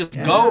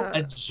 Go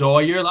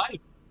enjoy your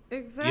life.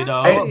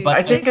 Exactly.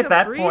 I think at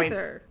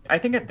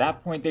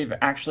that point they've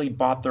actually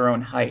bought their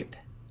own hype.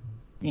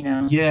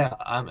 They're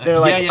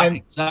like,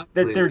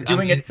 exactly. That they're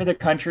doing it for the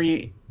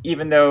country,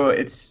 even though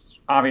it's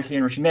obviously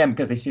enriching them,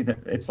 because they see that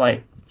it's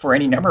like for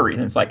any number of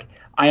reasons. Like,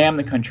 I am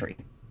the country,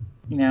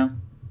 I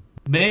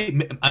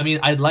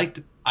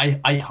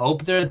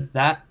hope they're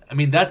that. I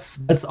mean, that's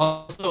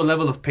also a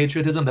level of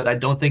patriotism that I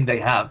don't think they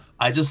have.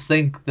 I just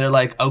think they're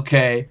like,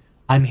 okay,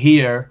 I'm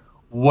here.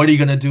 What are you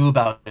gonna do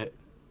about it?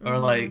 Or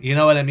like, you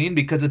know what I mean?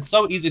 Because it's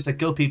so easy to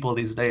kill people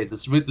these days.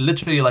 It's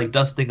literally like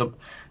dusting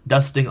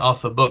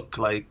off a book.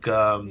 Like,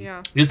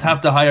 you just have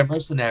to hire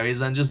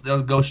mercenaries and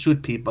they'll go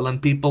shoot people and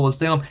people will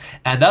stay home.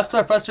 And that's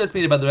what frustrates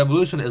me about the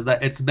revolution, is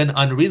that it's been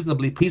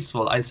unreasonably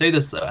peaceful. I say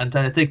this and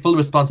I take full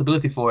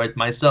responsibility for it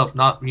myself,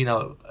 not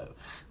you.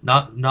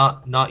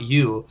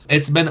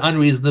 It's been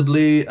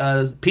unreasonably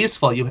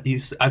peaceful.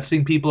 I've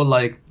seen people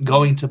like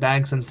going to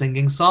banks and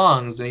singing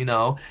songs.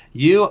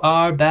 You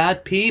are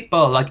bad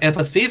people. Like if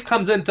a thief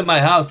comes into my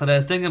house and I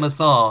sing him a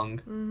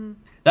song,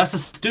 that's the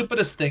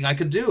stupidest thing I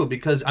could do,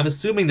 because I'm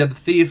assuming that the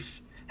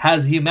thief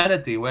has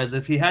humanity. Whereas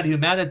if he had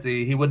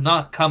humanity, he would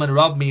not come and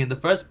rob me in the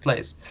first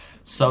place.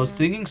 So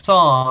singing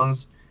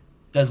songs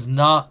does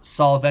not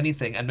solve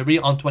anything. And Marie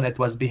Antoinette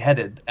was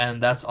beheaded,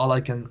 and that's all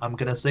I'm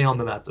gonna say on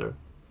the matter.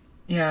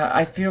 Yeah,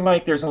 I feel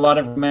like there's a lot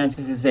of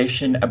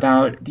romanticization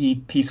about the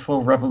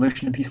peaceful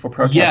revolution and peaceful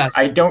protest. Yes.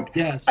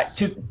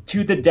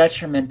 To the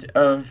detriment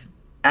of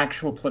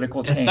actual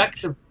political change.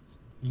 Effective.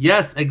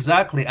 Yes,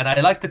 exactly. And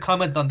I like to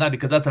comment on that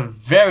because that's a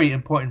very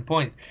important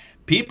point.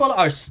 People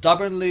are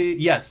stubbornly,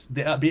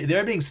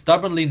 they're being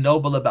stubbornly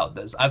noble about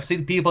this. I've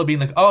seen people being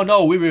like, oh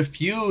no, we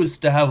refuse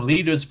to have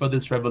leaders for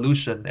this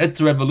revolution. It's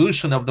a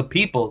revolution of the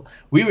people.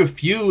 We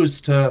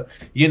refuse to,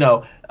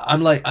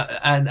 I'm like,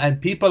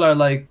 and people are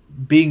like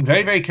being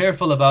very, very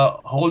careful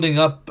about holding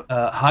up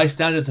high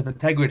standards of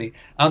integrity.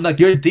 I'm like,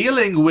 you're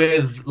dealing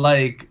with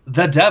like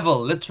the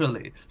devil,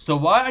 literally. So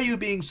why are you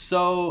being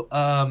so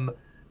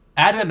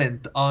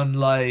adamant on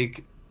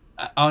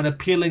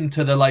appealing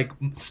to the like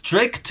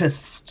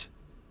strictest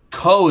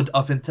code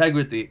of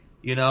integrity?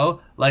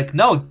 Like,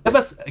 no,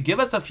 give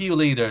us a few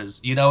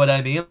leaders. You know what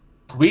I mean?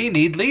 We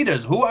need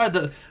leaders. Who are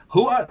the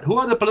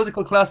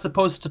political class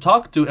supposed to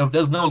talk to if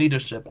there's no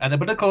leadership? And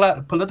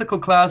the political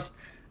class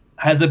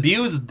has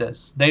abused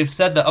this. They've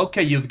said that,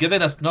 okay, you've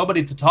given us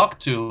nobody to talk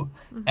to,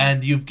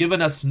 and you've given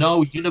us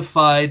no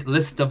unified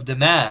list of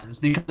demands,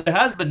 because there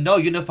has been no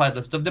unified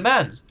list of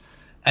demands.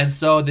 And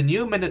so the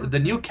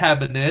new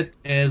cabinet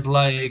is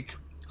like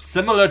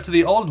similar to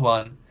the old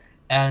one.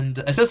 And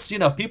it's just,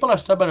 people are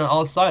stubborn on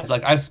all sides.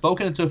 Like, I've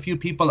spoken to a few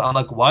people. I'm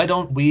like, why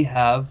don't we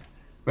have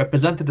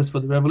representatives for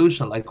the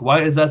revolution? Like,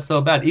 why is that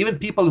so bad? Even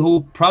people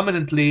who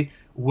prominently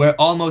were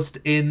almost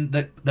in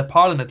the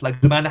parliament,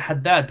 like Jumana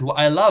Haddad, who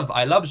I love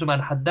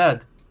Jumana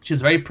Haddad.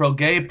 She's very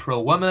pro-gay,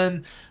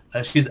 pro-woman.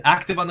 She's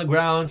active on the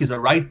ground. She's a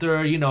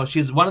writer. You know,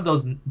 she's one of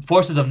those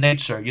forces of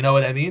nature. You know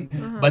what I mean?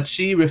 But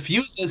she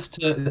refuses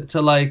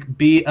to like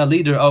be a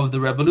leader of the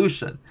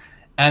revolution.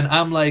 And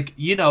I'm like,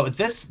 you know,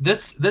 this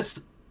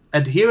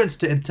adherence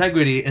to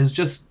integrity is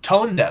just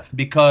tone deaf,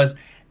 because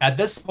at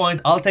this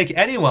point I'll take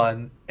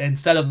anyone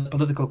instead of the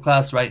political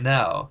class right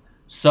now.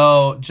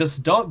 So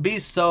just don't be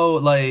so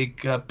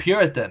like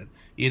Puritan.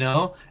 You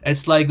know,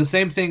 it's like the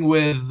same thing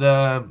with.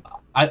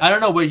 I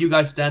don't know where you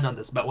guys stand on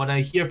this, but when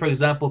I hear, for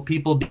example,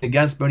 people being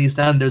against Bernie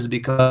Sanders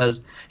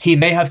because he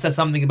may have said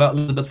something about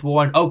Elizabeth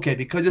Warren, okay,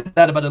 because he said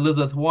that about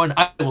Elizabeth Warren,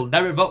 I will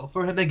never vote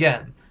for him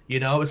again. You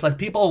know, it's like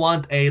people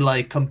want a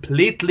like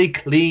completely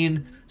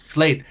clean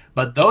slate,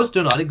 but those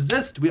do not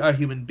exist. We are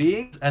human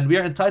beings, and we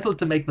are entitled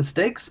to make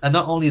mistakes. And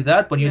not only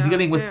that, when you're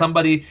dealing with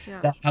somebody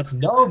that has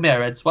no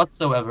merits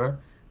whatsoever,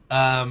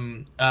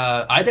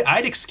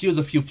 I'd excuse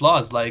a few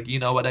flaws. Like, you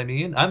know what I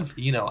mean?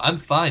 I'm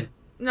fine.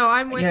 No,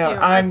 I'm with you.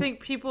 I think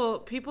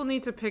people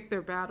need to pick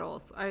their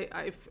battles.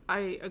 I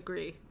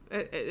agree.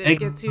 It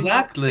gets you,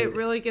 exactly. It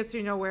really gets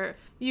you nowhere.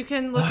 You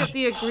can look at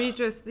the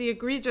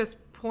egregious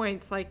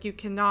points, like you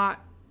cannot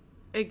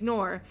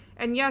ignore.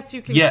 And yes,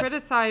 you can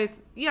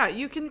criticize. Yeah,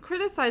 you can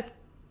criticize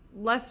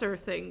lesser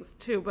things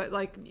too, but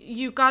like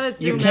you gotta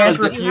zoom out. You can't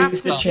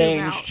refuse to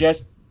change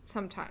just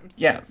sometimes.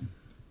 Yeah.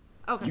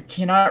 Okay. You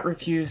cannot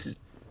refuse.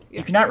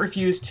 You cannot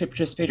refuse to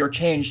participate or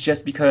change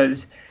just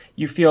because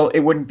you feel it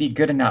wouldn't be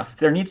good enough.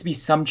 There needs to be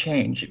some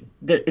change.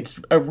 It's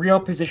a real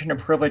position of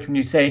privilege when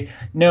you say,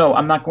 no,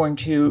 I'm not going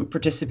to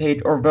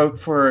participate or vote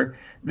for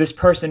this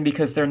person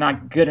because they're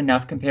not good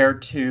enough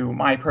compared to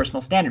my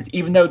personal standards,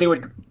 even though they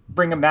would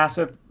bring a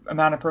massive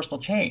amount of personal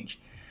change.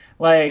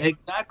 Like,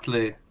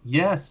 exactly.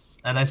 Yes.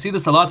 And I see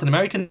this a lot in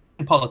American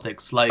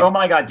politics. Like, oh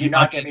my God, do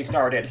not get me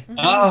started.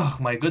 Oh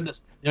my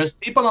goodness. There's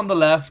people on the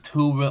left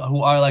who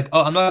are like,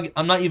 oh,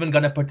 I'm not even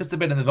gonna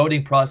participate in the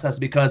voting process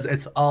because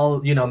it's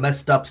all, you know,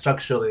 messed up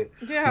structurally.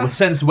 Yeah.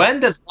 Since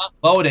when does not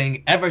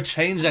voting ever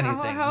change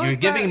anything? You're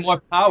giving more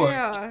power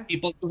to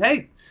people who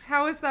hate.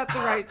 How is that the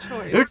right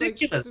choice?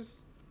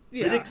 Ridiculous.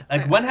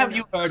 When have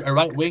you heard a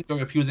right winger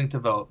refusing to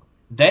vote?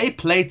 They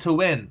play to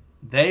win.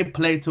 They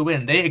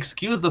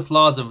excuse the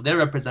flaws of their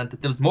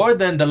representatives more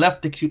than the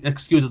left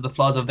excuses the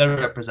flaws of their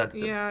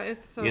representatives. Yeah,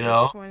 it's so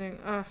disappointing.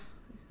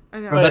 I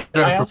know. But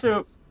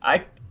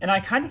I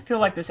kind of feel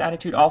like this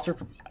attitude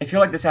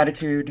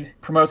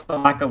promotes the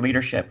lack of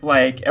leadership.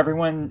 Like,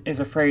 everyone is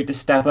afraid to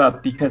step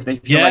up because they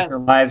feel like their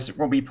lives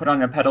will be put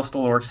on a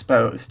pedestal or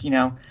exposed, you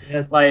know?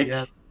 Like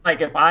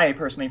if I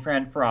personally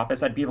ran for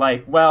office, I'd be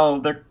like, well,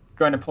 they're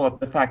going to pull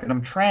up the fact that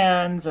I'm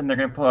trans, and they're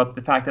going to pull up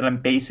the fact that I'm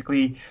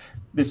basically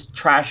this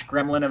trash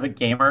gremlin of a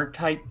gamer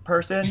type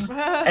person.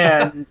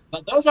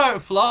 But those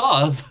aren't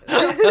flaws.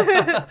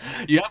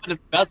 You haven't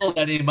embezzled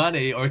any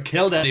money or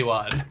killed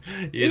anyone,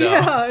 you know.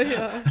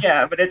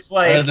 Yeah, but it's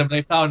like, whereas if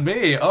they found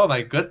me, oh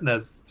my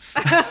goodness.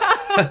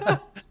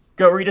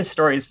 Go read his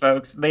stories,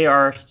 folks. They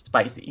are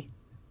spicy.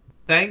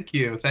 Thank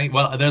you.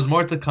 Well, there's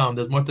more to come.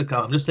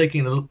 I'm just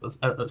taking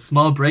a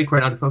small break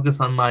right now to focus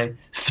on my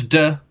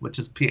FD, which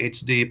is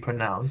PhD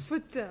pronounced.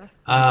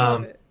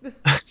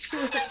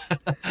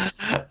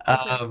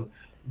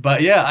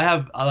 But yeah, I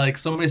have like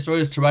so many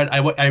stories to write.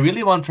 I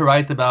really want to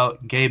write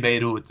about gay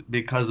Beirut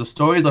because the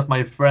stories of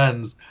my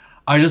friends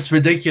are just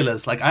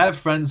ridiculous. Like, I have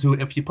friends who,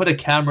 if you put a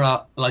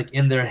camera like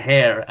in their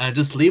hair and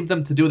just leave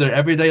them to do their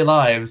everyday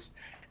lives,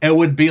 it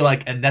would be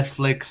like a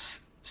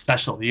Netflix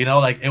special, you know?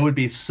 Like, it would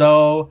be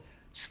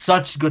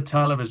such good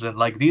television.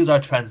 Like, these are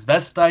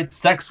transvestite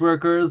sex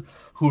workers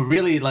who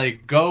really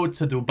like go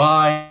to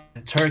Dubai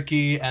and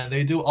Turkey, and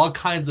they do all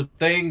kinds of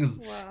things.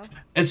 Wow.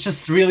 It's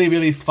just really,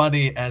 really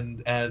funny,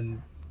 and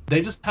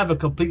they just have a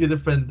completely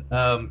different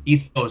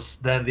ethos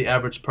than the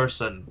average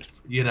person,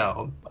 you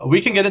know. We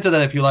can get into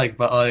that if you like,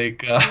 but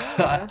like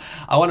I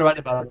want to write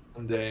about it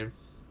one day.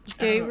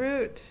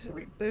 Beirut.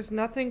 There's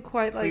nothing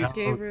quite like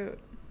Beirut.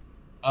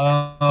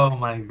 Oh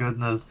my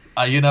goodness.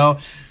 You know,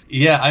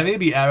 I may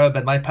be Arab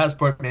and my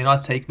passport may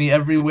not take me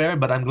everywhere,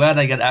 but I'm glad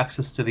I get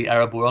access to the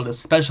Arab world,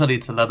 especially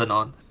to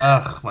Lebanon.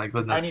 Ugh, my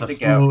goodness. I need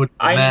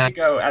to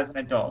go as an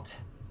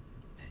adult.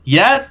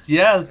 Yes.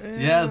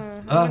 I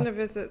want to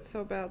visit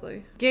so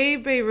badly. Gay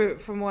Beirut,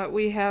 from what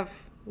we have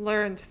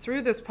learned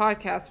through this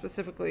podcast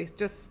specifically,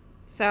 just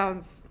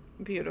sounds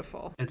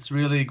beautiful. It's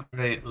really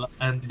great,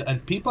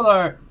 and people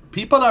are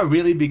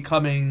really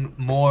becoming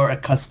more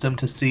accustomed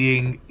to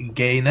seeing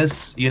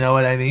gayness, you know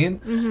what I mean?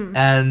 Mm-hmm.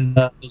 And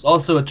there's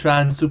also a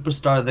trans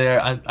superstar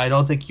there. I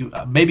don't think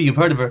maybe you've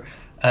heard of her,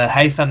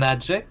 Haifa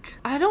Magic.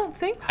 I don't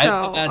think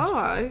so.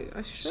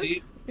 I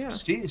should.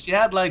 She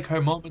had like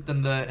her moment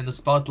in the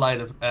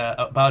spotlight of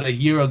about a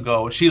year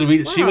ago. She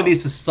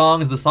released the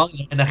songs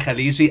are in a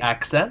Khaliji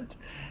accent.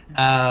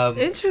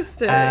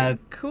 Interesting.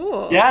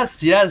 Cool. Yes,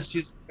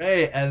 she's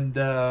great, and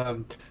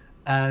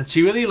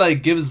she really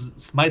like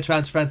gives my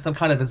trans friends some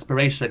kind of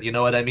inspiration. You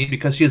know what I mean?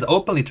 Because she is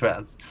openly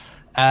trans,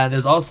 And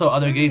there's also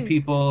other gay Nice.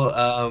 people.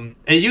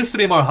 It used to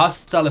be more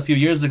hostile a few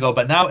years ago,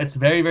 but now it's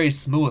very, very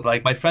smooth.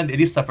 Like my friend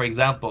Elisa, for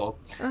example.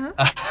 Uh-huh.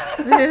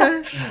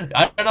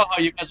 I don't know how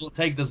you guys will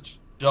take this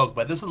joke,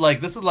 but this is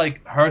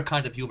like her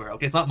kind of humor.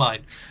 Okay, it's not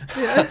mine.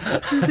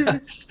 Yeah.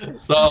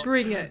 So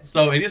Bring it.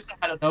 so Elisa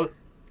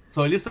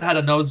had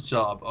a nose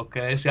job.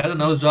 Okay, she had a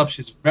nose job.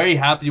 She's very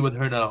happy with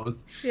her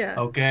nose. Yeah.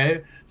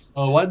 Okay,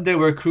 so one day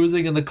we're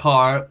cruising in the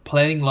car,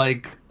 playing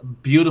like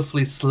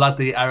beautifully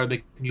slutty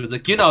Arabic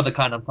music. You know the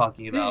kind I'm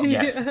talking about.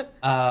 Yes.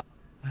 Yeah.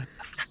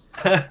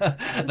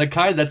 The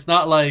kind that's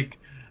not like,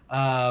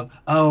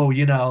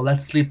 oh,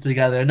 let's sleep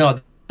together. No,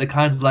 the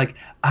kind's like,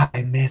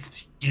 I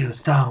miss you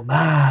so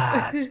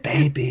much,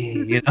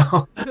 baby. You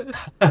know.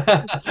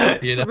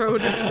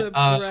 Throat of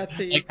the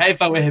breathy. Like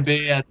Haifa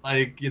Wahbi and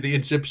like the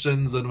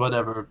Egyptians and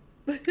whatever.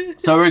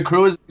 So we're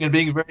cruising and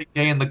being very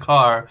gay in the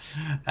car,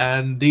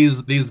 and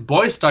these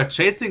boys start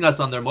chasing us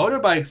on their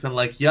motorbikes and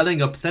like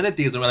yelling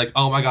obscenities, and we're like,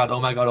 oh my god, oh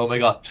my god, oh my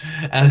god.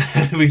 And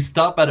then we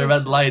stop at a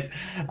red light,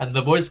 and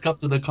the boys come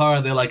to the car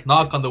and they like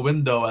knock on the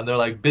window and they're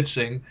like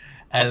bitching,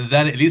 and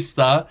then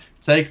Elisa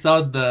takes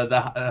out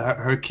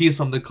her keys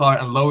from the car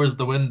and lowers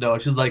the window.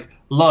 She's like,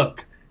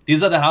 look,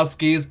 these are the house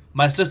keys.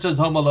 My sister's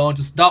home alone.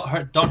 Just don't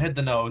hit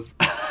the nose.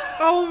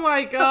 Oh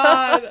my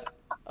god.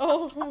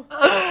 Oh my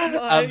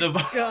and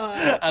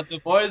god. And the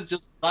boys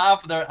just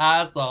laugh their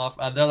ass off,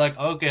 and they're like,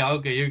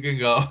 okay, you can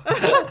go.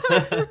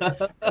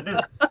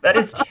 That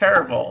is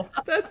terrible.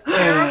 That's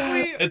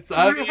terribly. It's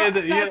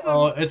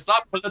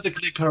not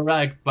politically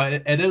correct, but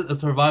it is a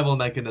survival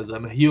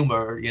mechanism,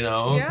 humor,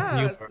 Yeah.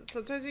 humor.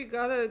 Sometimes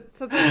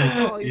it's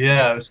all you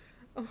Yeah. got.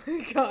 Oh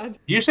my god.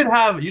 You should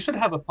have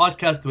a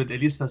podcast with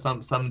Elisa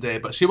someday,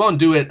 but she won't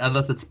do it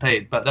unless it's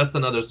paid. But that's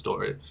another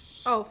story.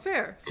 Oh,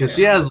 fair. Because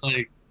she has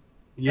like,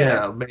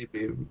 yeah,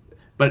 maybe,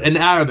 but in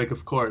Arabic,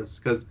 of course.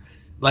 Because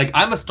like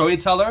I'm a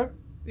storyteller,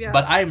 Yeah.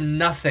 but I'm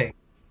nothing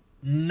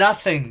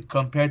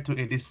compared to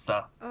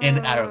Elisa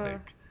in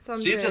Arabic.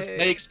 She just Someday.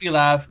 makes me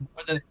laugh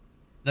more than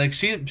like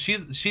she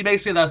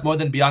makes me laugh more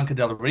than Bianca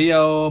Del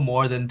Rio,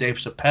 more than Dave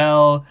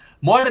Chappelle,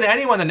 more than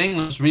anyone in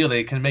English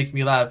really can make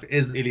me laugh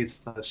is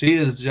Elisa. She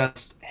is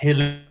just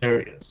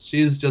hilarious.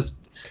 She's just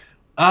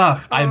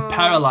I'm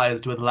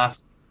paralyzed with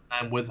laughter when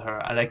I'm with her,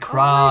 and I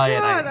cry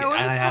Oh my god, and I want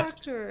I to have talk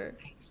to her.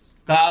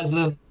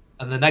 spasms,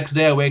 and the next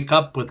day I wake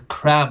up with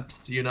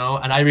cramps, and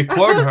I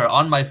record her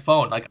on my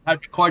phone. Like I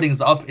have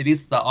recordings of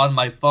Elisa on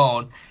my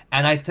phone,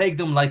 and I take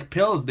them like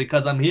pills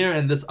because I'm here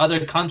in this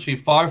other country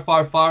far,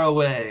 far, far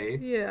away.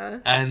 Yeah.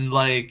 And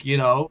like,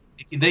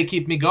 they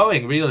keep me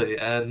going really.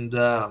 And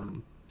That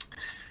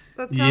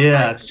sounds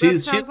yeah, like,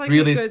 she's that sounds like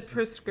really a good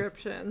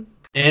prescription.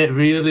 it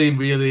really,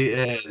 really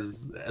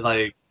is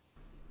like,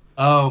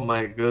 oh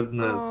my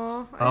goodness.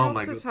 Aw, I Oh hope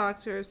my to goodness.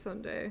 talk to her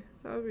someday.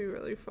 That would be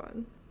really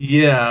fun.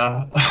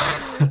 Yeah.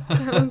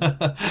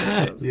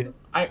 Sounds Yeah.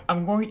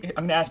 I'm going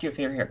to ask you a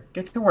favor here.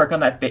 Get to work on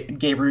that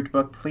Gay Root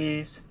book,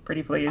 please.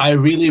 Pretty please. I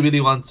really,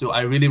 really want to.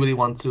 I really, really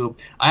want to.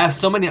 I have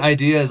so many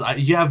ideas.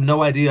 You have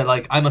no idea.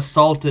 Like I'm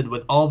assaulted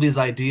with all these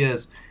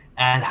ideas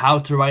and how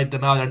to write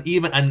them out, and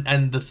even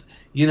and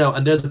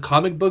there's a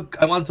comic book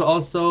I want to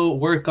also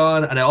work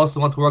on, and I also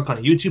want to work on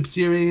a YouTube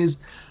series.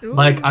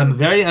 Like I'm Ooh.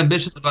 very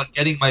ambitious about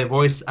getting my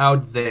voice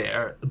out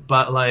there,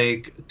 but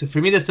like for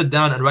me to sit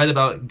down and write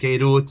about Gay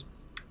Root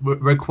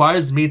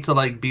requires me to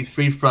like be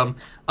free from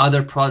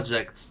other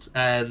projects,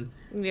 and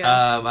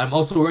Yeah. I'm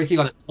also working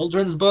on a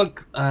children's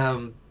book.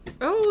 Oh,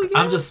 yes.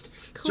 I'm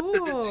just super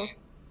cool. busy.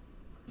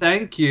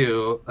 Thank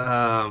you.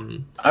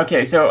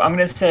 Okay, so I'm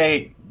going to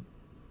say,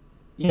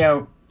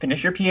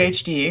 finish your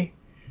PhD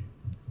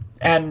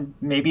and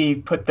maybe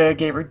put the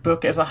Gay Root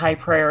book as a high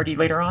priority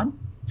later on.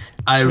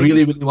 I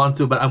really, really want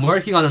to, but I'm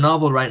working on a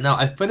novel right now.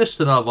 I finished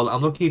the novel.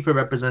 I'm looking for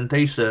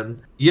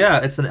representation. Yeah,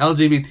 it's an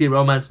LGBT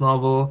romance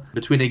novel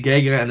between a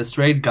gay guy and a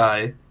straight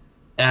guy.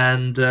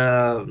 And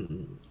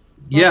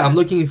yeah, I'm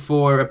looking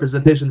for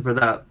representation for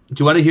that.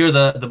 Do you want to hear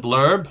the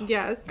blurb?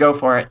 Yes. Go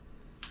for it.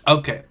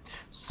 Okay,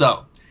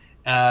 so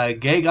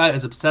gay guy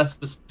is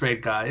obsessed with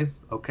straight guy,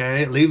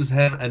 okay? Leaves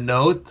him a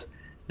note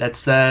that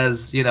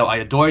says, I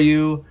adore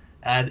you,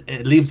 and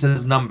it leaves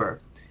his number.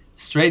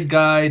 Straight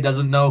guy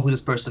doesn't know who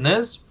this person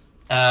is.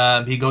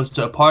 He goes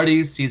to a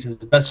party, sees his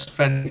best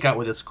friend make out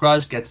with his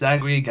crush, gets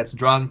angry, gets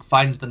drunk,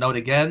 finds the note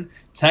again,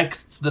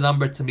 texts the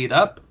number to meet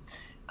up.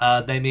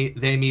 They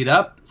meet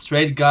up.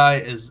 Straight guy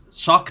is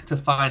shocked to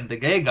find the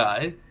gay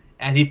guy,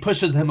 and he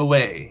pushes him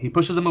away.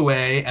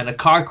 And a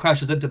car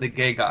crashes into the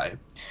gay guy.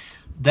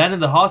 Then in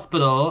the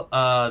hospital,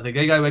 the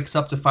gay guy wakes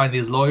up to find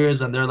these lawyers,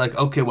 and they're like,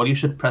 okay, well, you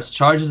should press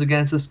charges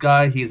against this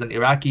guy. He's an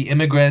Iraqi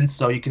immigrant,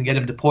 so you can get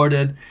him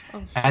deported.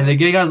 Oh, And the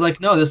gay guy's like,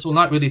 no, this will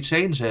not really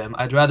change him.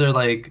 I'd rather,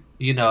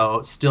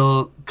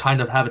 still kind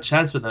of have a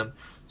chance with him.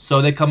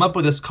 So they come up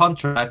with this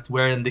contract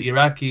wherein the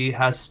Iraqi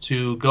has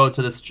to go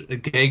to this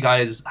gay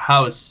guy's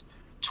house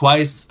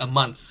twice a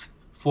month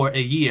for a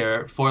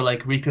year for,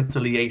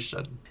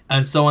 reconciliation.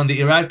 And so when the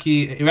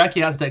Iraqi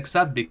has to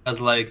accept because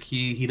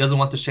he doesn't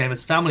want to shame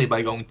his family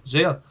by going to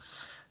jail.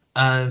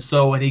 And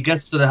so when he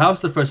gets to the house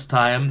the first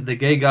time, the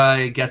gay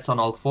guy gets on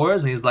all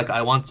fours and he's like,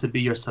 I want to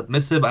be your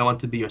submissive. I want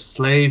to be your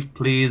slave.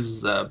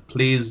 Please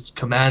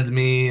command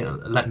me.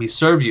 Let me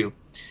serve you.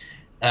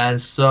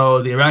 And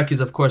so the Iraqis,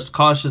 of course,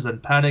 cautious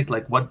and panicked,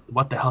 like,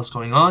 what the hell's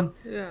going on?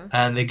 Yeah.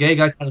 And the gay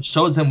guy kind of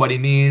shows him what he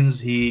means.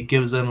 He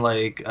gives him,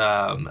 like,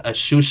 a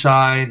shoe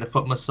shine, a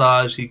foot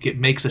massage. He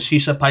makes a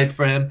shisha pipe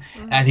for him.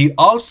 Mm-hmm. And he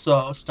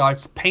also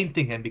starts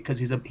painting him because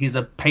he's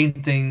a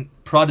painting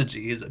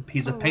prodigy.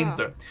 He's a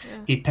painter. Wow. Yeah.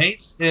 He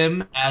paints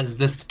him as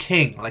this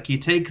king. Like, he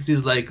takes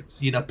these, like,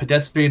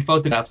 pedestrian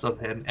photographs of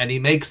him and he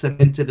makes him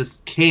into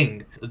this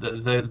king.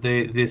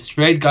 The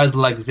straight guy's,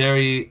 like,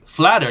 very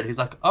flattered. He's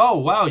like, oh,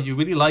 wow, you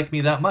really like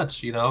me that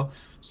much,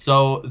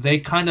 So they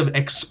kind of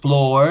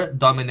explore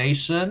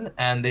domination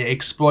and they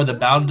explore the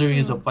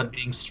boundaries of what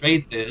being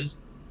straight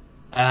is.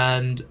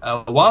 And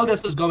while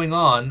this is going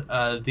on,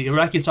 the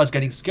Iraqi starts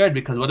getting scared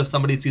because what if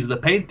somebody sees the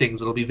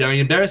paintings? It'll be very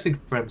embarrassing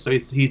for him. So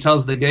he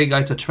tells the gay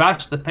guy to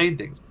trash the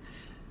paintings.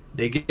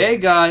 The gay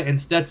guy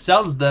instead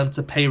sells them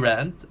to pay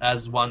rent,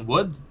 as one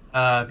would.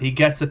 He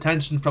gets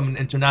attention from an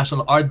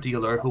international art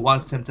dealer who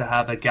wants him to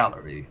have a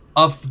gallery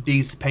of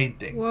these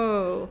paintings.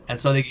 Whoa. And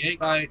so the gay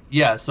guy,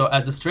 so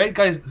as the straight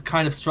guy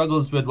kind of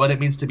struggles with what it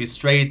means to be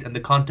straight in the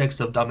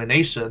context of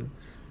domination,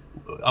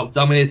 of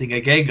dominating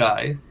a gay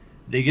guy,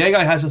 the gay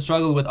guy has to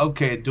struggle with,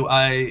 okay, do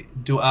I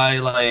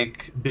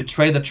like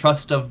betray the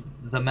trust of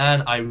the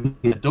man I really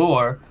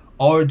adore,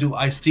 or do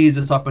I seize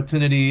this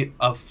opportunity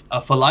of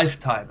a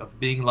lifetime of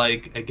being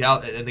like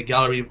in a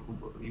gallery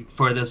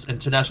for this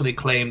internationally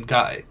acclaimed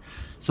guy?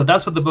 So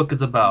that's what the book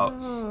is about.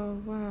 Oh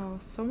wow,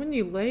 so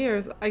many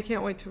layers! I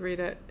can't wait to read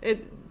it.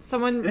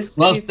 Someone needs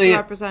to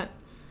represent.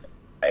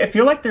 I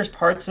feel like there's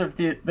parts of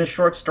the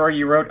short story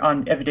you wrote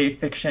on everyday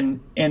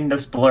fiction in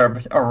this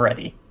blurb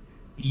already.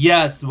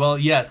 Yes,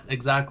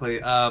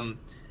 exactly. I'm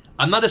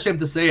not ashamed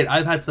to say it.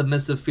 I've had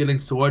submissive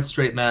feelings towards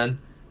straight men.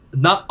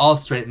 Not all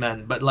straight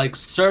men, but like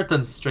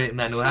certain straight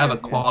men who have a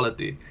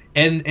quality.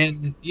 And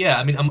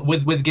I mean,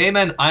 with gay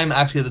men, I'm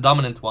actually the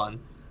dominant one.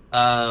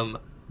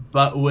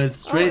 But with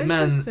straight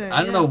men,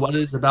 I don't know what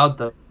it is about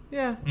them.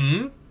 Yeah.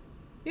 Hmm?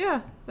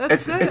 Yeah,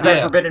 that's good. It's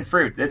that forbidden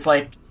fruit. It's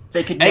like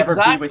they could never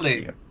be with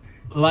you.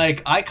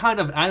 Like, I kind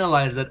of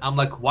analyze it. I'm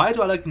like, why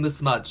do I like them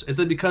this much? Is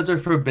it because they're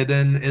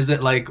forbidden? Is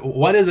it like,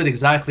 what is it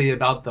exactly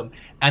about them?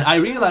 And I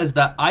realized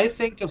that I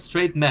think of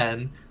straight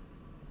men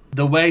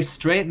the way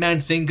straight men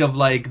think of,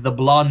 like, the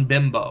blonde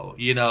bimbo,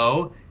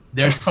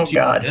 They're stupid.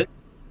 God.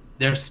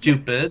 They're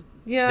stupid.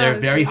 Yeah. They're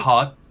very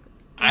hot.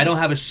 I don't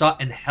have a shot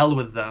in hell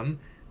with them,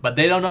 but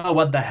they don't know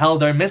what the hell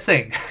they're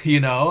missing,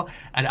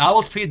 And I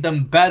will treat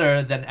them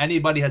better than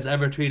anybody has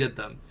ever treated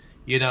them,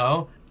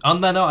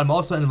 On that note, I'm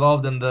also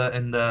involved in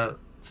the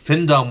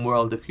Findom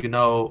world, if you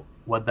know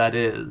what that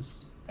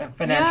is.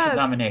 Financial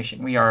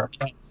domination. We are.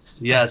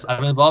 Yes,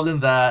 I'm involved in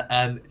that,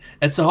 and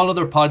it's a whole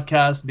other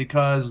podcast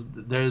because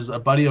there's a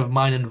buddy of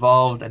mine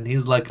involved, and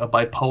he's like a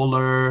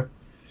bipolar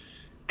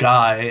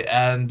guy,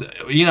 and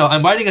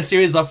I'm writing a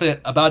series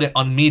about it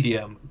on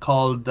Medium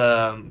called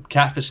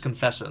Catfish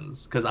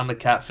Confessions because I'm a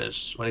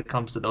catfish when it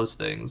comes to those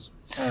things.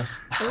 Ooh,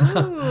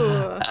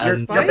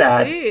 you're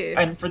bad.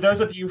 And for those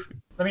of you,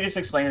 let me just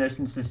explain this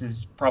since this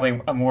is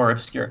probably a more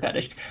obscure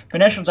fetish.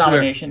 Financial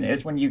domination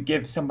is when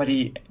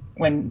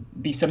when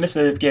the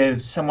submissive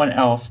gives someone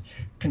else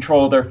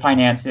control of their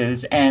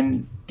finances,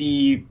 and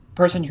the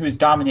person who is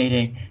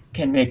dominating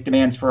can make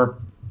demands for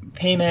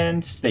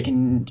payments, they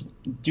can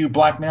do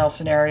blackmail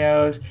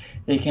scenarios,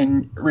 they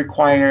can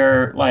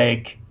require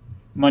like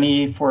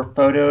money for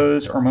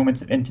photos or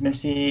moments of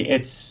intimacy.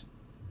 It's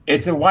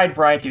a wide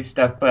variety of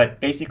stuff, but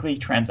basically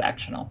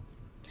transactional.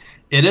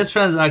 It is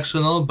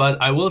transactional,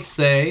 but I will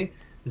say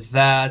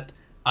that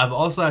I've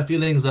also had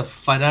feelings of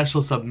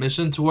financial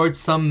submission towards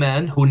some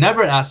men who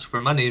never ask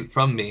for money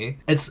from me.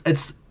 It's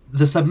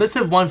the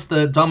submissive wants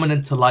the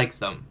dominant to like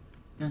them.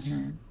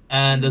 Mm-hmm.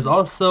 And there's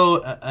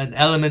also an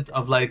element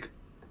of like,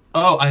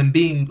 oh, I'm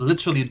being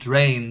literally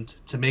drained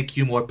to make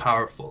you more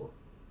powerful.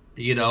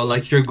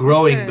 Like you're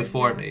growing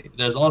before me.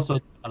 There's also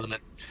an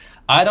element.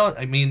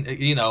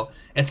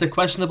 It's the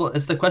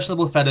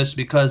questionable fetish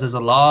because there's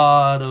a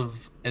lot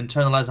of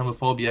internalized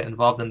homophobia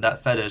involved in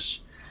that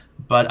fetish.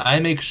 But I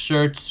make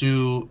sure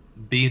to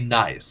be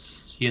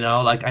nice,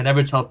 like I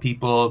never tell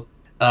people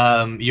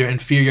you're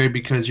inferior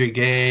because you're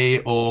gay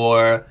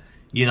or,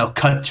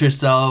 cut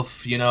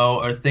yourself,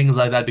 or things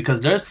like that,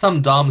 because there's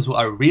some doms who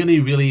are really,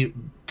 really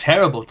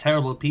terrible,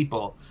 terrible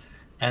people.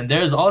 And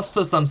there's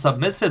also some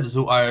submissives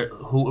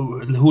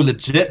who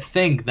legit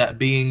think that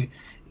being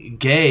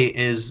gay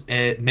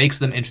it makes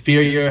them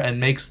inferior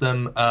and makes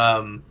them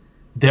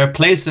their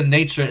place in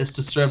nature is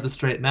to serve the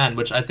straight man,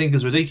 which I think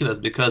is ridiculous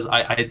because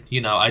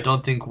I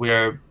don't think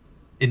we're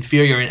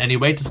inferior in any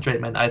way to straight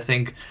men. I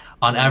think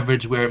on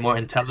average we're more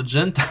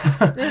intelligent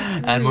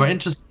and more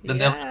interested than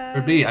they'll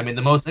ever be. I mean,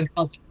 the most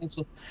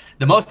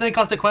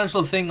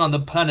inconsequential thing on the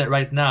planet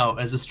right now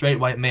is a straight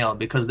white male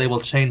because they will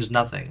change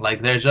nothing.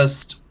 Like they're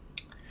just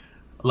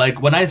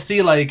Like when I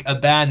see like a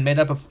band made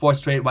up of 4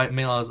 straight white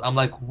males, I'm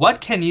like,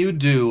 what can you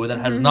do that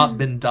has not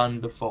been done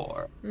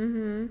before?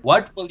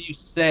 What will you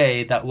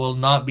say that will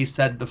not be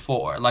said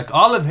before? Like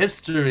all of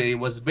history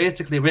was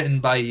basically written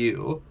by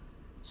you.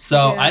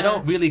 So I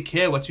don't really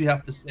care what you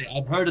have to say.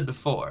 I've heard it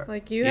before.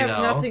 Like you have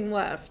nothing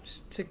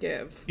left to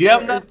give. You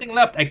have nothing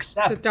left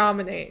except to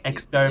dominate.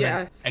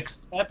 Experiment.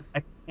 Except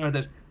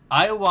experiment.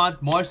 I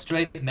want more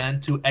straight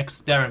men to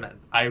experiment.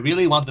 I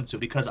really want them to,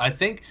 because I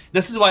think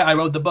this is why I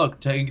wrote the book,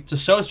 to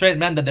show straight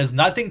men that there's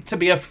nothing to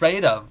be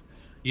afraid of.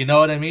 You know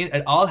what I mean?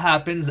 It all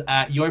happens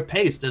at your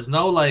pace. There's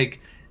no like,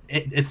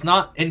 it's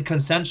not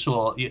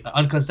unconsensual.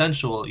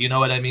 You know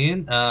what I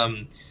mean?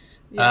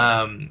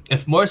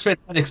 If more straight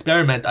men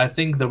experiment, I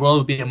think the world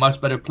would be a much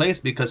better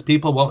place, because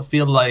people won't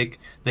feel like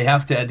they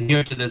have to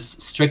adhere to this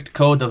strict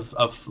code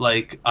of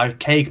like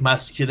archaic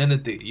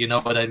masculinity. You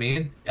know what I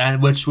mean?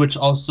 And which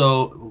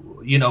also,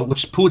 you know,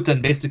 which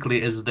Putin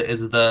basically is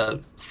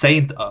the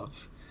saint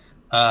of,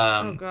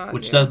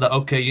 which says that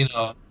okay, you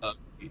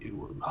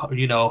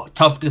know,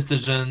 tough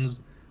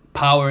decisions,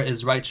 power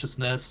is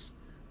righteousness.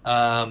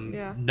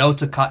 No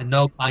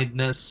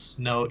kindness,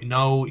 no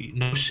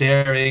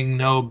sharing,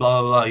 no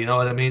blah blah. You know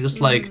what I mean?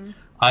 Just like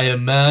I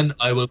am man,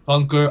 I will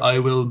conquer, I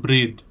will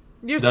breed.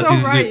 You're that so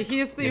right. It.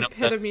 He is the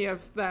epitome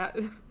of that.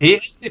 He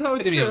is the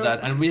epitome of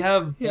that, and we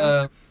have,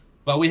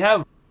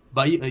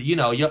 but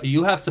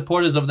you have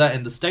supporters of that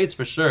in the States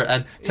for sure.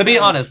 And to be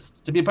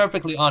honest, to be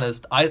perfectly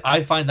honest,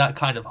 I find that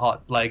kind of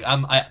hot. Like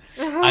I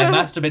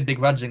masturbate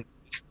begrudgingly.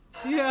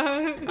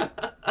 Yeah.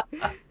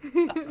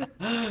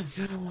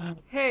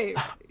 Hey,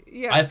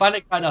 yeah. I find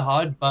it kind of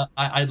hard, but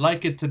I'd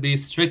like it to be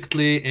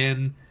strictly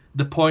in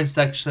the porn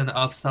section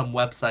of some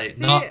website,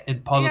 not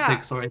in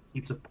politics or in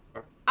seats of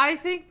power. I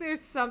think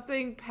there's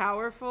something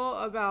powerful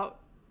about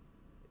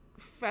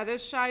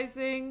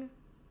fetishizing,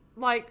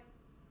 like,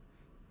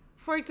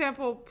 for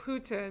example,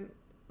 Putin,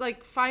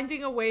 like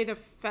finding a way to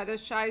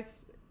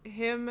fetishize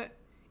him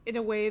in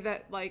a way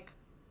that like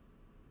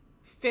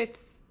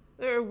fits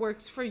or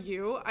works for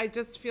you. I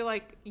just feel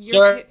like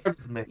you're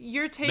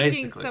taking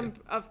basically some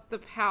of the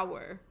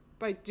power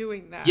by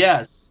doing that.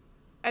 Yes.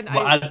 And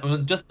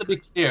just to be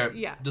clear,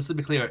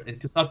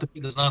 it's not to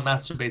does not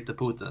masturbate to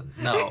Putin.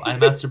 No, I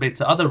masturbate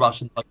to other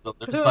Russian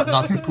bodybuilders, but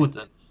not to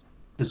Putin.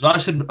 Because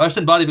Russian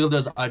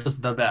bodybuilders are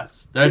just the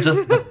best. They're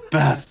just the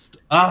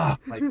best. Oh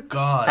my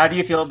god. How do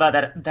you feel about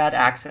that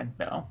accent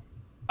though?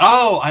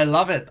 Oh, I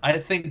love it. I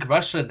think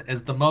Russian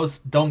is the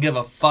most don't give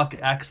a fuck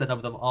accent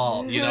of them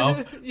all, you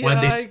know? When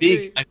they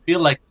speak, I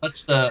feel like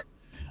such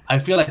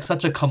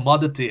a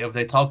commodity if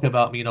they talk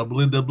about me, you know, I'm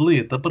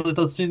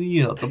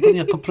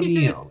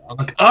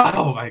like,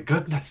 oh my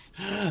goodness.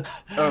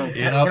 Oh,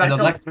 you know, it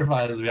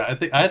electrifies me.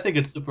 I think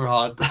it's super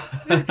hot.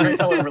 Can I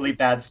tell a really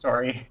bad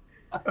story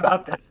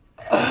about this?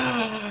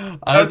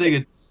 I think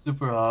it's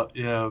super hot,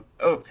 yeah.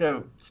 Oh,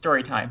 so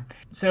story time.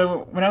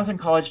 So when I was in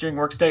college doing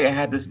work study, I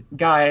had this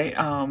guy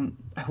who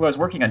I was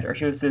working under.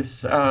 He was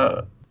this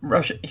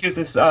Russian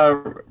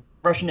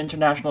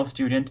international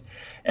student,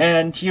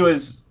 and he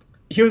was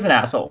an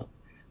asshole,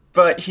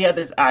 but he had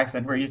this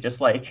accent where he's just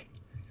like,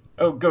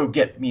 "Oh, go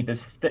get me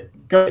this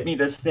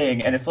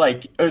thing," and it's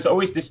like it was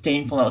always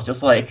disdainful. And I was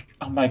just like,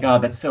 "Oh my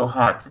god, that's so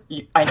hot!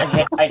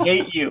 I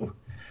hate you,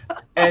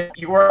 and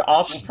you are an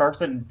awful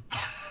person,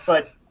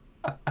 but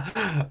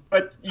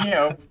you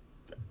know,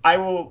 I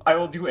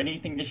will do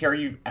anything to hear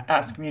you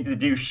ask me to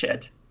do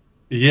shit."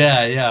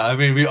 Yeah. I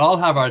mean, we all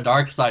have our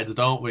dark sides,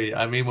 don't we?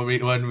 I mean, when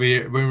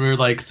we're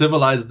like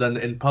civilized and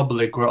in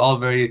public, we're all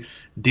very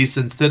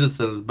decent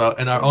citizens. But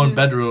in our own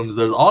bedrooms,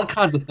 there's all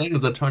kinds of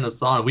things that turn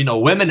us on. We know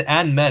women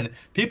and men.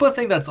 People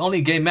think that's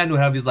only gay men who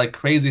have these like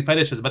crazy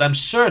fetishes, but I'm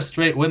sure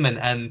straight women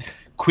and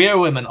queer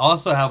women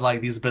also have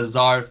like these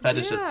bizarre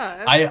fetishes.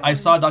 Yeah, I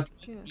saw a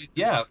documentary.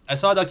 Yeah, I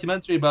saw a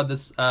documentary about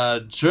this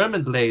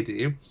German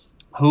lady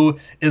who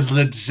is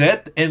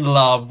legit in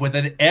love with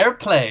an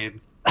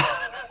airplane.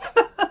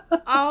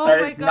 Oh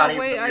that my is god! not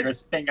even the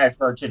weirdest thing I've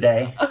heard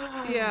today.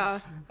 Yeah.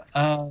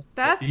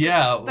 That's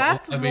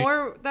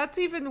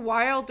even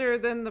wilder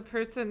than the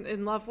person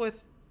in love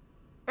with,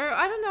 or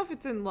I don't know if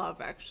it's in love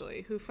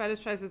actually, who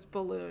fetishizes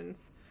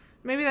balloons.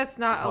 Maybe that's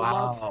not a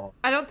love.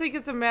 I don't think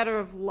it's a matter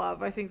of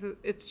love. I think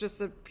it's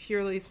just a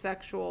purely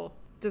sexual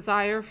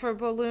desire for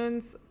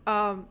balloons.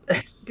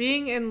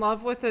 Being in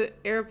love with an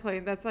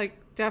airplane, that's like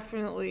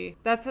definitely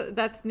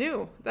that's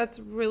new. That's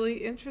really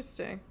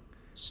interesting.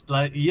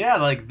 Like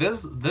like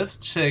this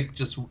chick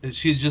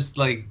she just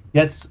like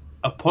gets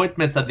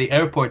appointments at the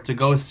airport to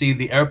go see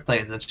the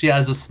airplanes, and she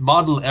has this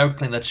model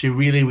airplane that she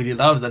really really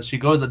loves, and she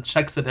goes and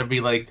checks it every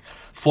like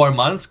 4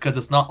 months because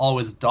it's not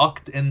always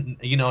docked in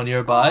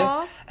nearby.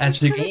 Aww, and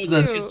she goes cute.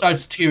 And she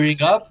starts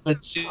tearing up, and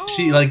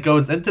she like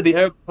goes into the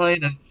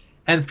airplane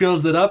and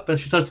fills it up, and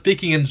she starts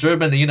speaking in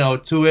German,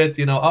 to it,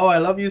 oh, I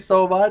love you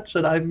so much,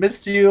 and I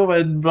miss you,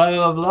 and blah,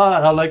 blah, blah.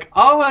 And I'm like,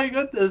 oh my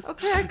goodness.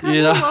 Okay, I kind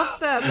of love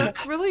that.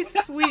 That's really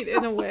sweet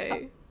in a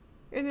way.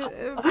 It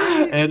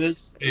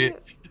is sweet.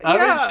 I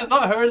mean, she's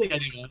not hurting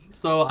anyone,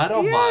 so I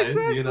don't mind,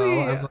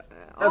 exactly.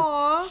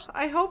 Aw,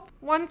 I hope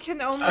one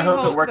can only I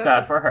hope it works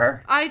that out for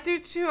her. I do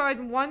too,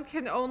 and one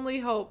can only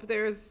hope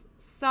there's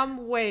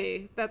some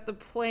way that the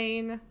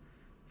plane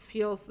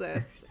feels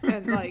this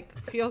and like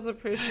feels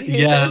appreciated.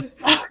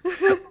 Yes.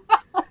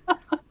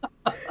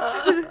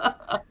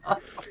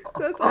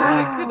 That's all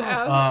I could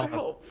ask or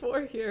hope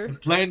for here. The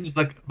plane's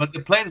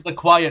the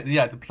quiet.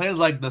 Yeah, the plane's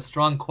like the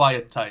strong,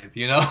 quiet type.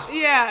 You know.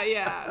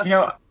 Yeah. You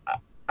know,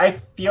 I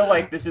feel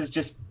like this is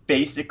just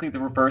basically the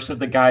reverse of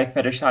the guy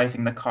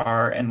fetishizing the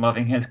car and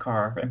loving his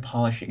car and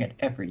polishing it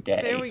every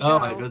day. There we go. Oh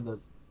my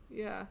goodness.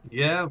 Yeah.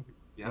 Yeah.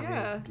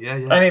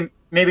 I mean,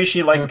 maybe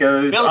she like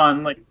goes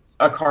on like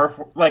a car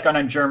like on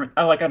a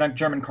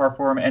German car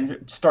forum and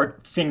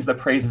sings the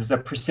praises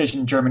of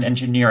precision German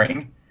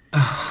engineering.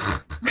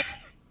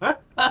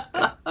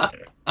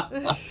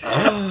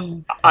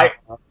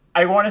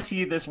 I want to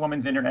see this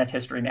woman's internet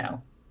history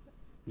now.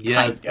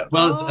 Yes. Kind of.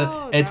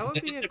 Well, that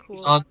would be a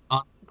cool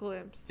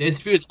glimpse. The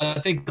interview is, I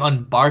think,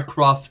 on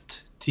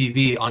Barcroft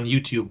TV on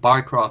YouTube.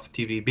 Barcroft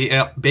TV.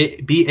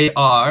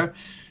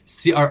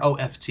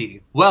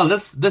 BARCROFT. Well,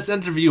 this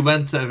interview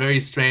went to a very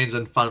strange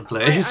and fun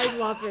place. I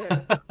love it.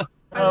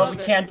 Well,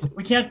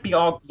 we can't be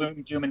all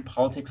gloom, doom, and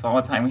politics all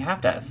the time. We have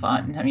to have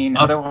fun. I mean,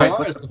 Of otherwise,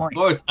 what's the point? Of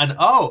course. And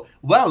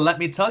let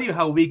me tell you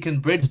how we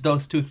can bridge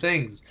those two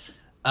things.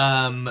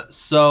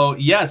 So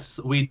yes,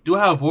 we do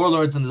have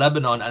warlords in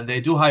Lebanon, and they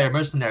do hire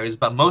mercenaries,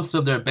 but most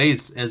of their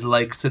base is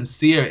like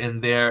sincere in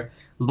their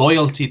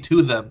loyalty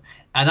to them.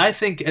 And I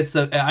think it's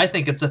a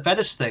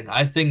fetish thing.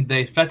 I think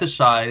they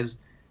fetishize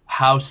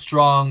how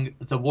strong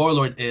the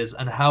warlord is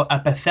and how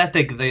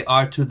apathetic they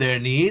are to their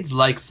needs,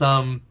 like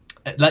some.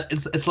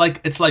 It's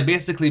like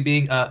basically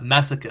being a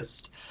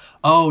masochist.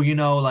 Oh, you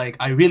know, like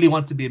I really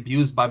want to be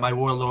abused by my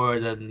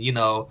warlord, and you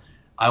know,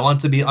 I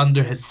want to be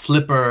under his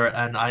slipper,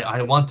 and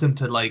I want him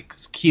to like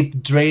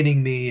keep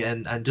draining me,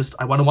 and just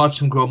I want to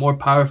watch him grow more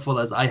powerful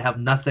as I have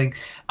nothing.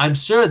 I'm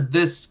sure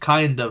this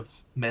kind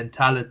of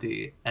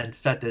mentality and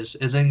fetish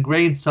is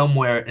ingrained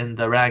somewhere in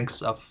the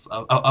ranks of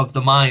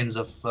the minds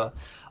of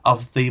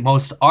the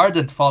most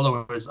ardent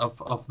followers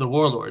of the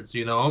warlords,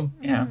 you know?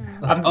 Yeah.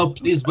 Oh,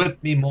 please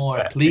whip me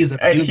more. Please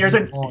abuse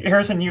me more.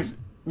 Here's a new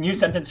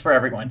sentence for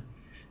everyone.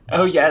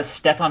 Oh, yes,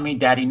 step on me,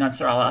 Daddy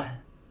Nasrallah.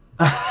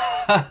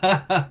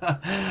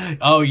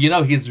 Oh, you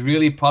know, he's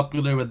really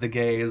popular with the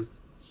gays.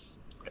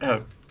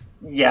 Oh,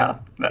 yeah.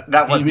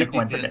 That wasn't a really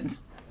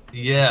coincidence.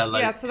 Yeah,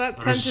 like... Yeah, so that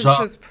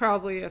sentence is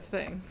probably a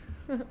thing.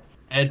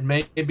 It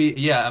may be...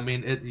 Yeah, I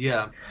mean,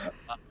 yeah.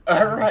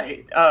 All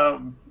right.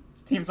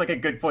 Seems like a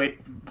good point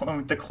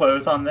to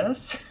close on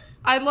this.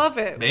 I love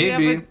it.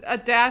 Maybe. We have a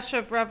dash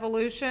of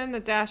revolution, a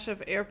dash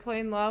of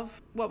airplane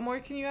love. What more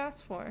can you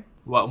ask for?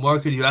 What more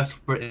could you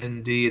ask for,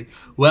 indeed?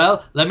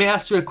 Well, let me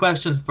ask you a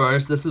question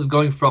first. This is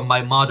going from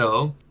my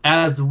motto.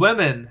 As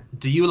women,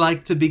 do you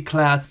like to be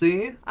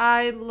classy?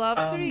 I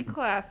love to be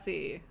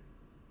classy.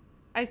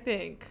 I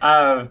think.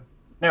 No,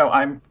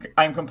 I'm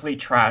complete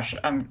trash.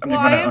 I'm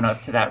going to own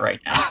up to that right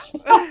now.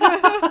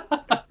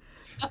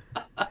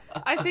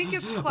 I think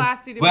it's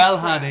classy to Well,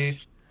 be trash. honey,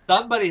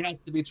 somebody has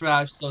to be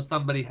trash so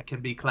somebody can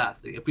be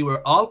classy. If we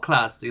were all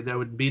classy, there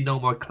would be no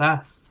more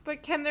class.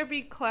 But can there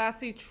be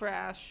classy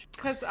trash?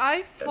 Because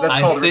I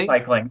That's called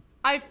recycling.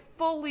 I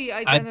fully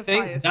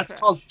identify as that's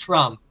trash. called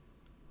Trump.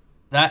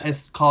 That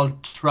is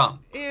called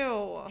Trump.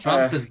 Ew.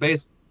 Trump is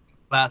basically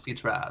classy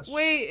trash.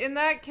 Wait, in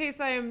that case,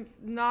 I am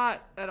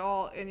not at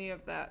all any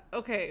of that.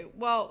 Okay,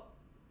 well,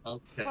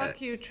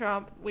 fuck you,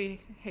 Trump. We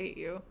hate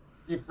you.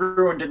 You've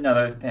ruined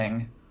another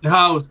thing.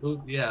 Oh,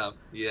 yeah.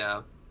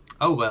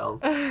 Oh,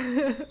 well.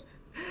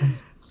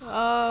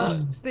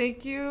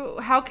 Thank you.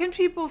 How can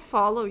people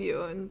follow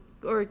you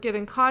or get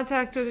in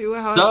contact with you?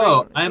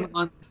 I'm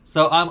on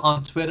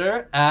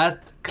Twitter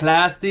at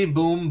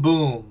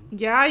ClassyBoomBoom.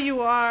 Yeah,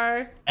 you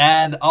are.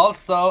 And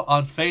also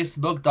on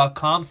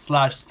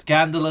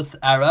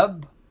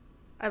Facebook.com/ScandalousArab.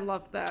 I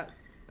love that.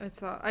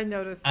 I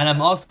noticed. And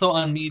I'm also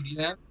on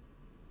Medium,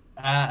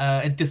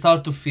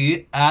 Intisar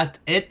Tufi at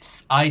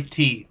It's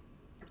IT.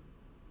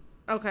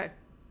 Okay.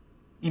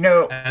 You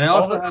know, and I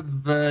also have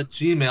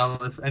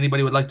Gmail if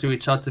anybody would like to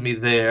reach out to me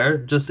there.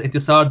 Just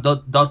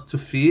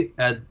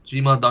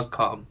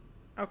intisar.tufi@gmail.com.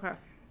 Okay.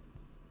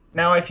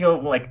 Now I feel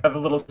like a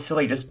little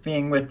silly just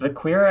being with the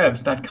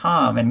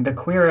queerarabs.com and the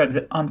queer Arabs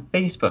on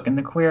Facebook and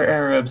the queer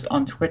Arabs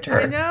on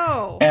Twitter. I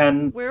know.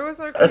 And where was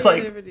our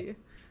creativity?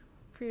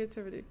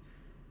 Creativity.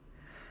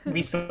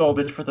 We sold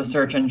it for the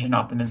search engine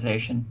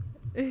optimization.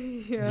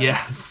 Yeah.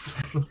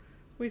 Yes.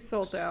 We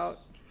sold out.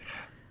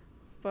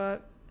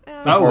 But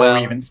before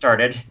we even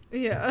started.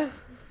 Yeah.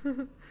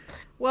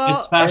 Well,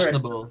 it's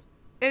fashionable.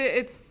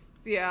 It's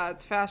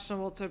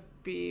fashionable to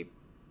be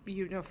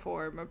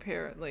uniform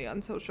apparently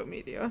on social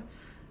media.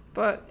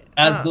 But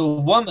as the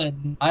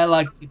woman, I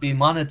like to be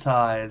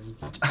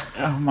monetized.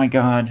 Oh my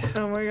god.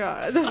 Oh my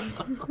god.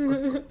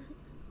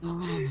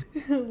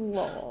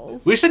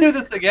 Lols. We should do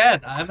this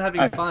again. I'm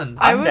having fun.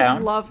 I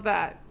would love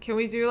that. Can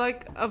we do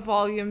like a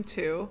volume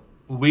 2?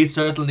 We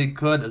certainly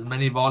could, as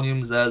many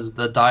volumes as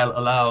the dial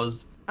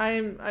allows.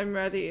 I'm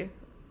ready.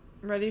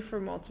 Ready for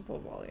multiple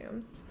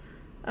volumes.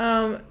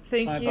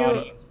 Thank My you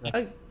body.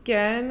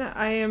 again.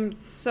 I am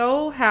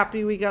so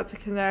happy we got to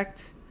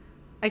connect.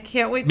 I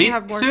can't wait to Me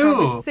have more too.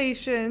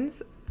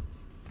 conversations.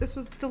 This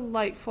was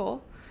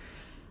delightful.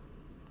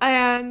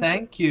 And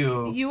Thank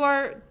you. you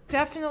are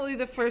definitely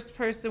the first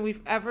person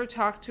we've ever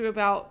talked to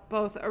about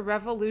both a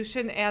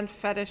revolution and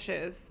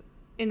fetishes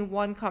in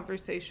one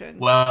conversation.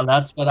 Well,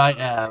 that's what I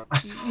am.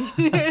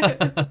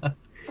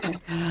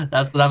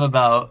 That's what I'm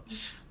about.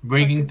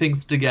 Bringing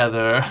things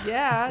together.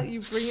 Yeah,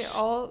 you bring it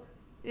all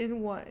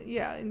in one,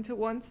 into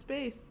one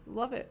space.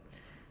 Love it.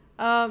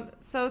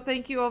 So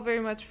thank you all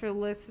very much for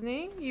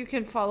listening. You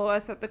can follow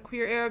us at The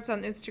Queer Arabs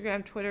on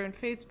Instagram, Twitter, and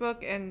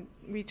Facebook, and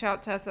reach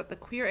out to us at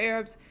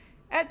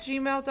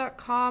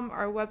thequeerarabs@gmail.com.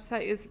 Our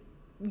website is,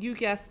 you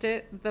guessed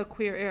it,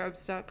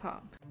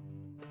 thequeerarabs.com.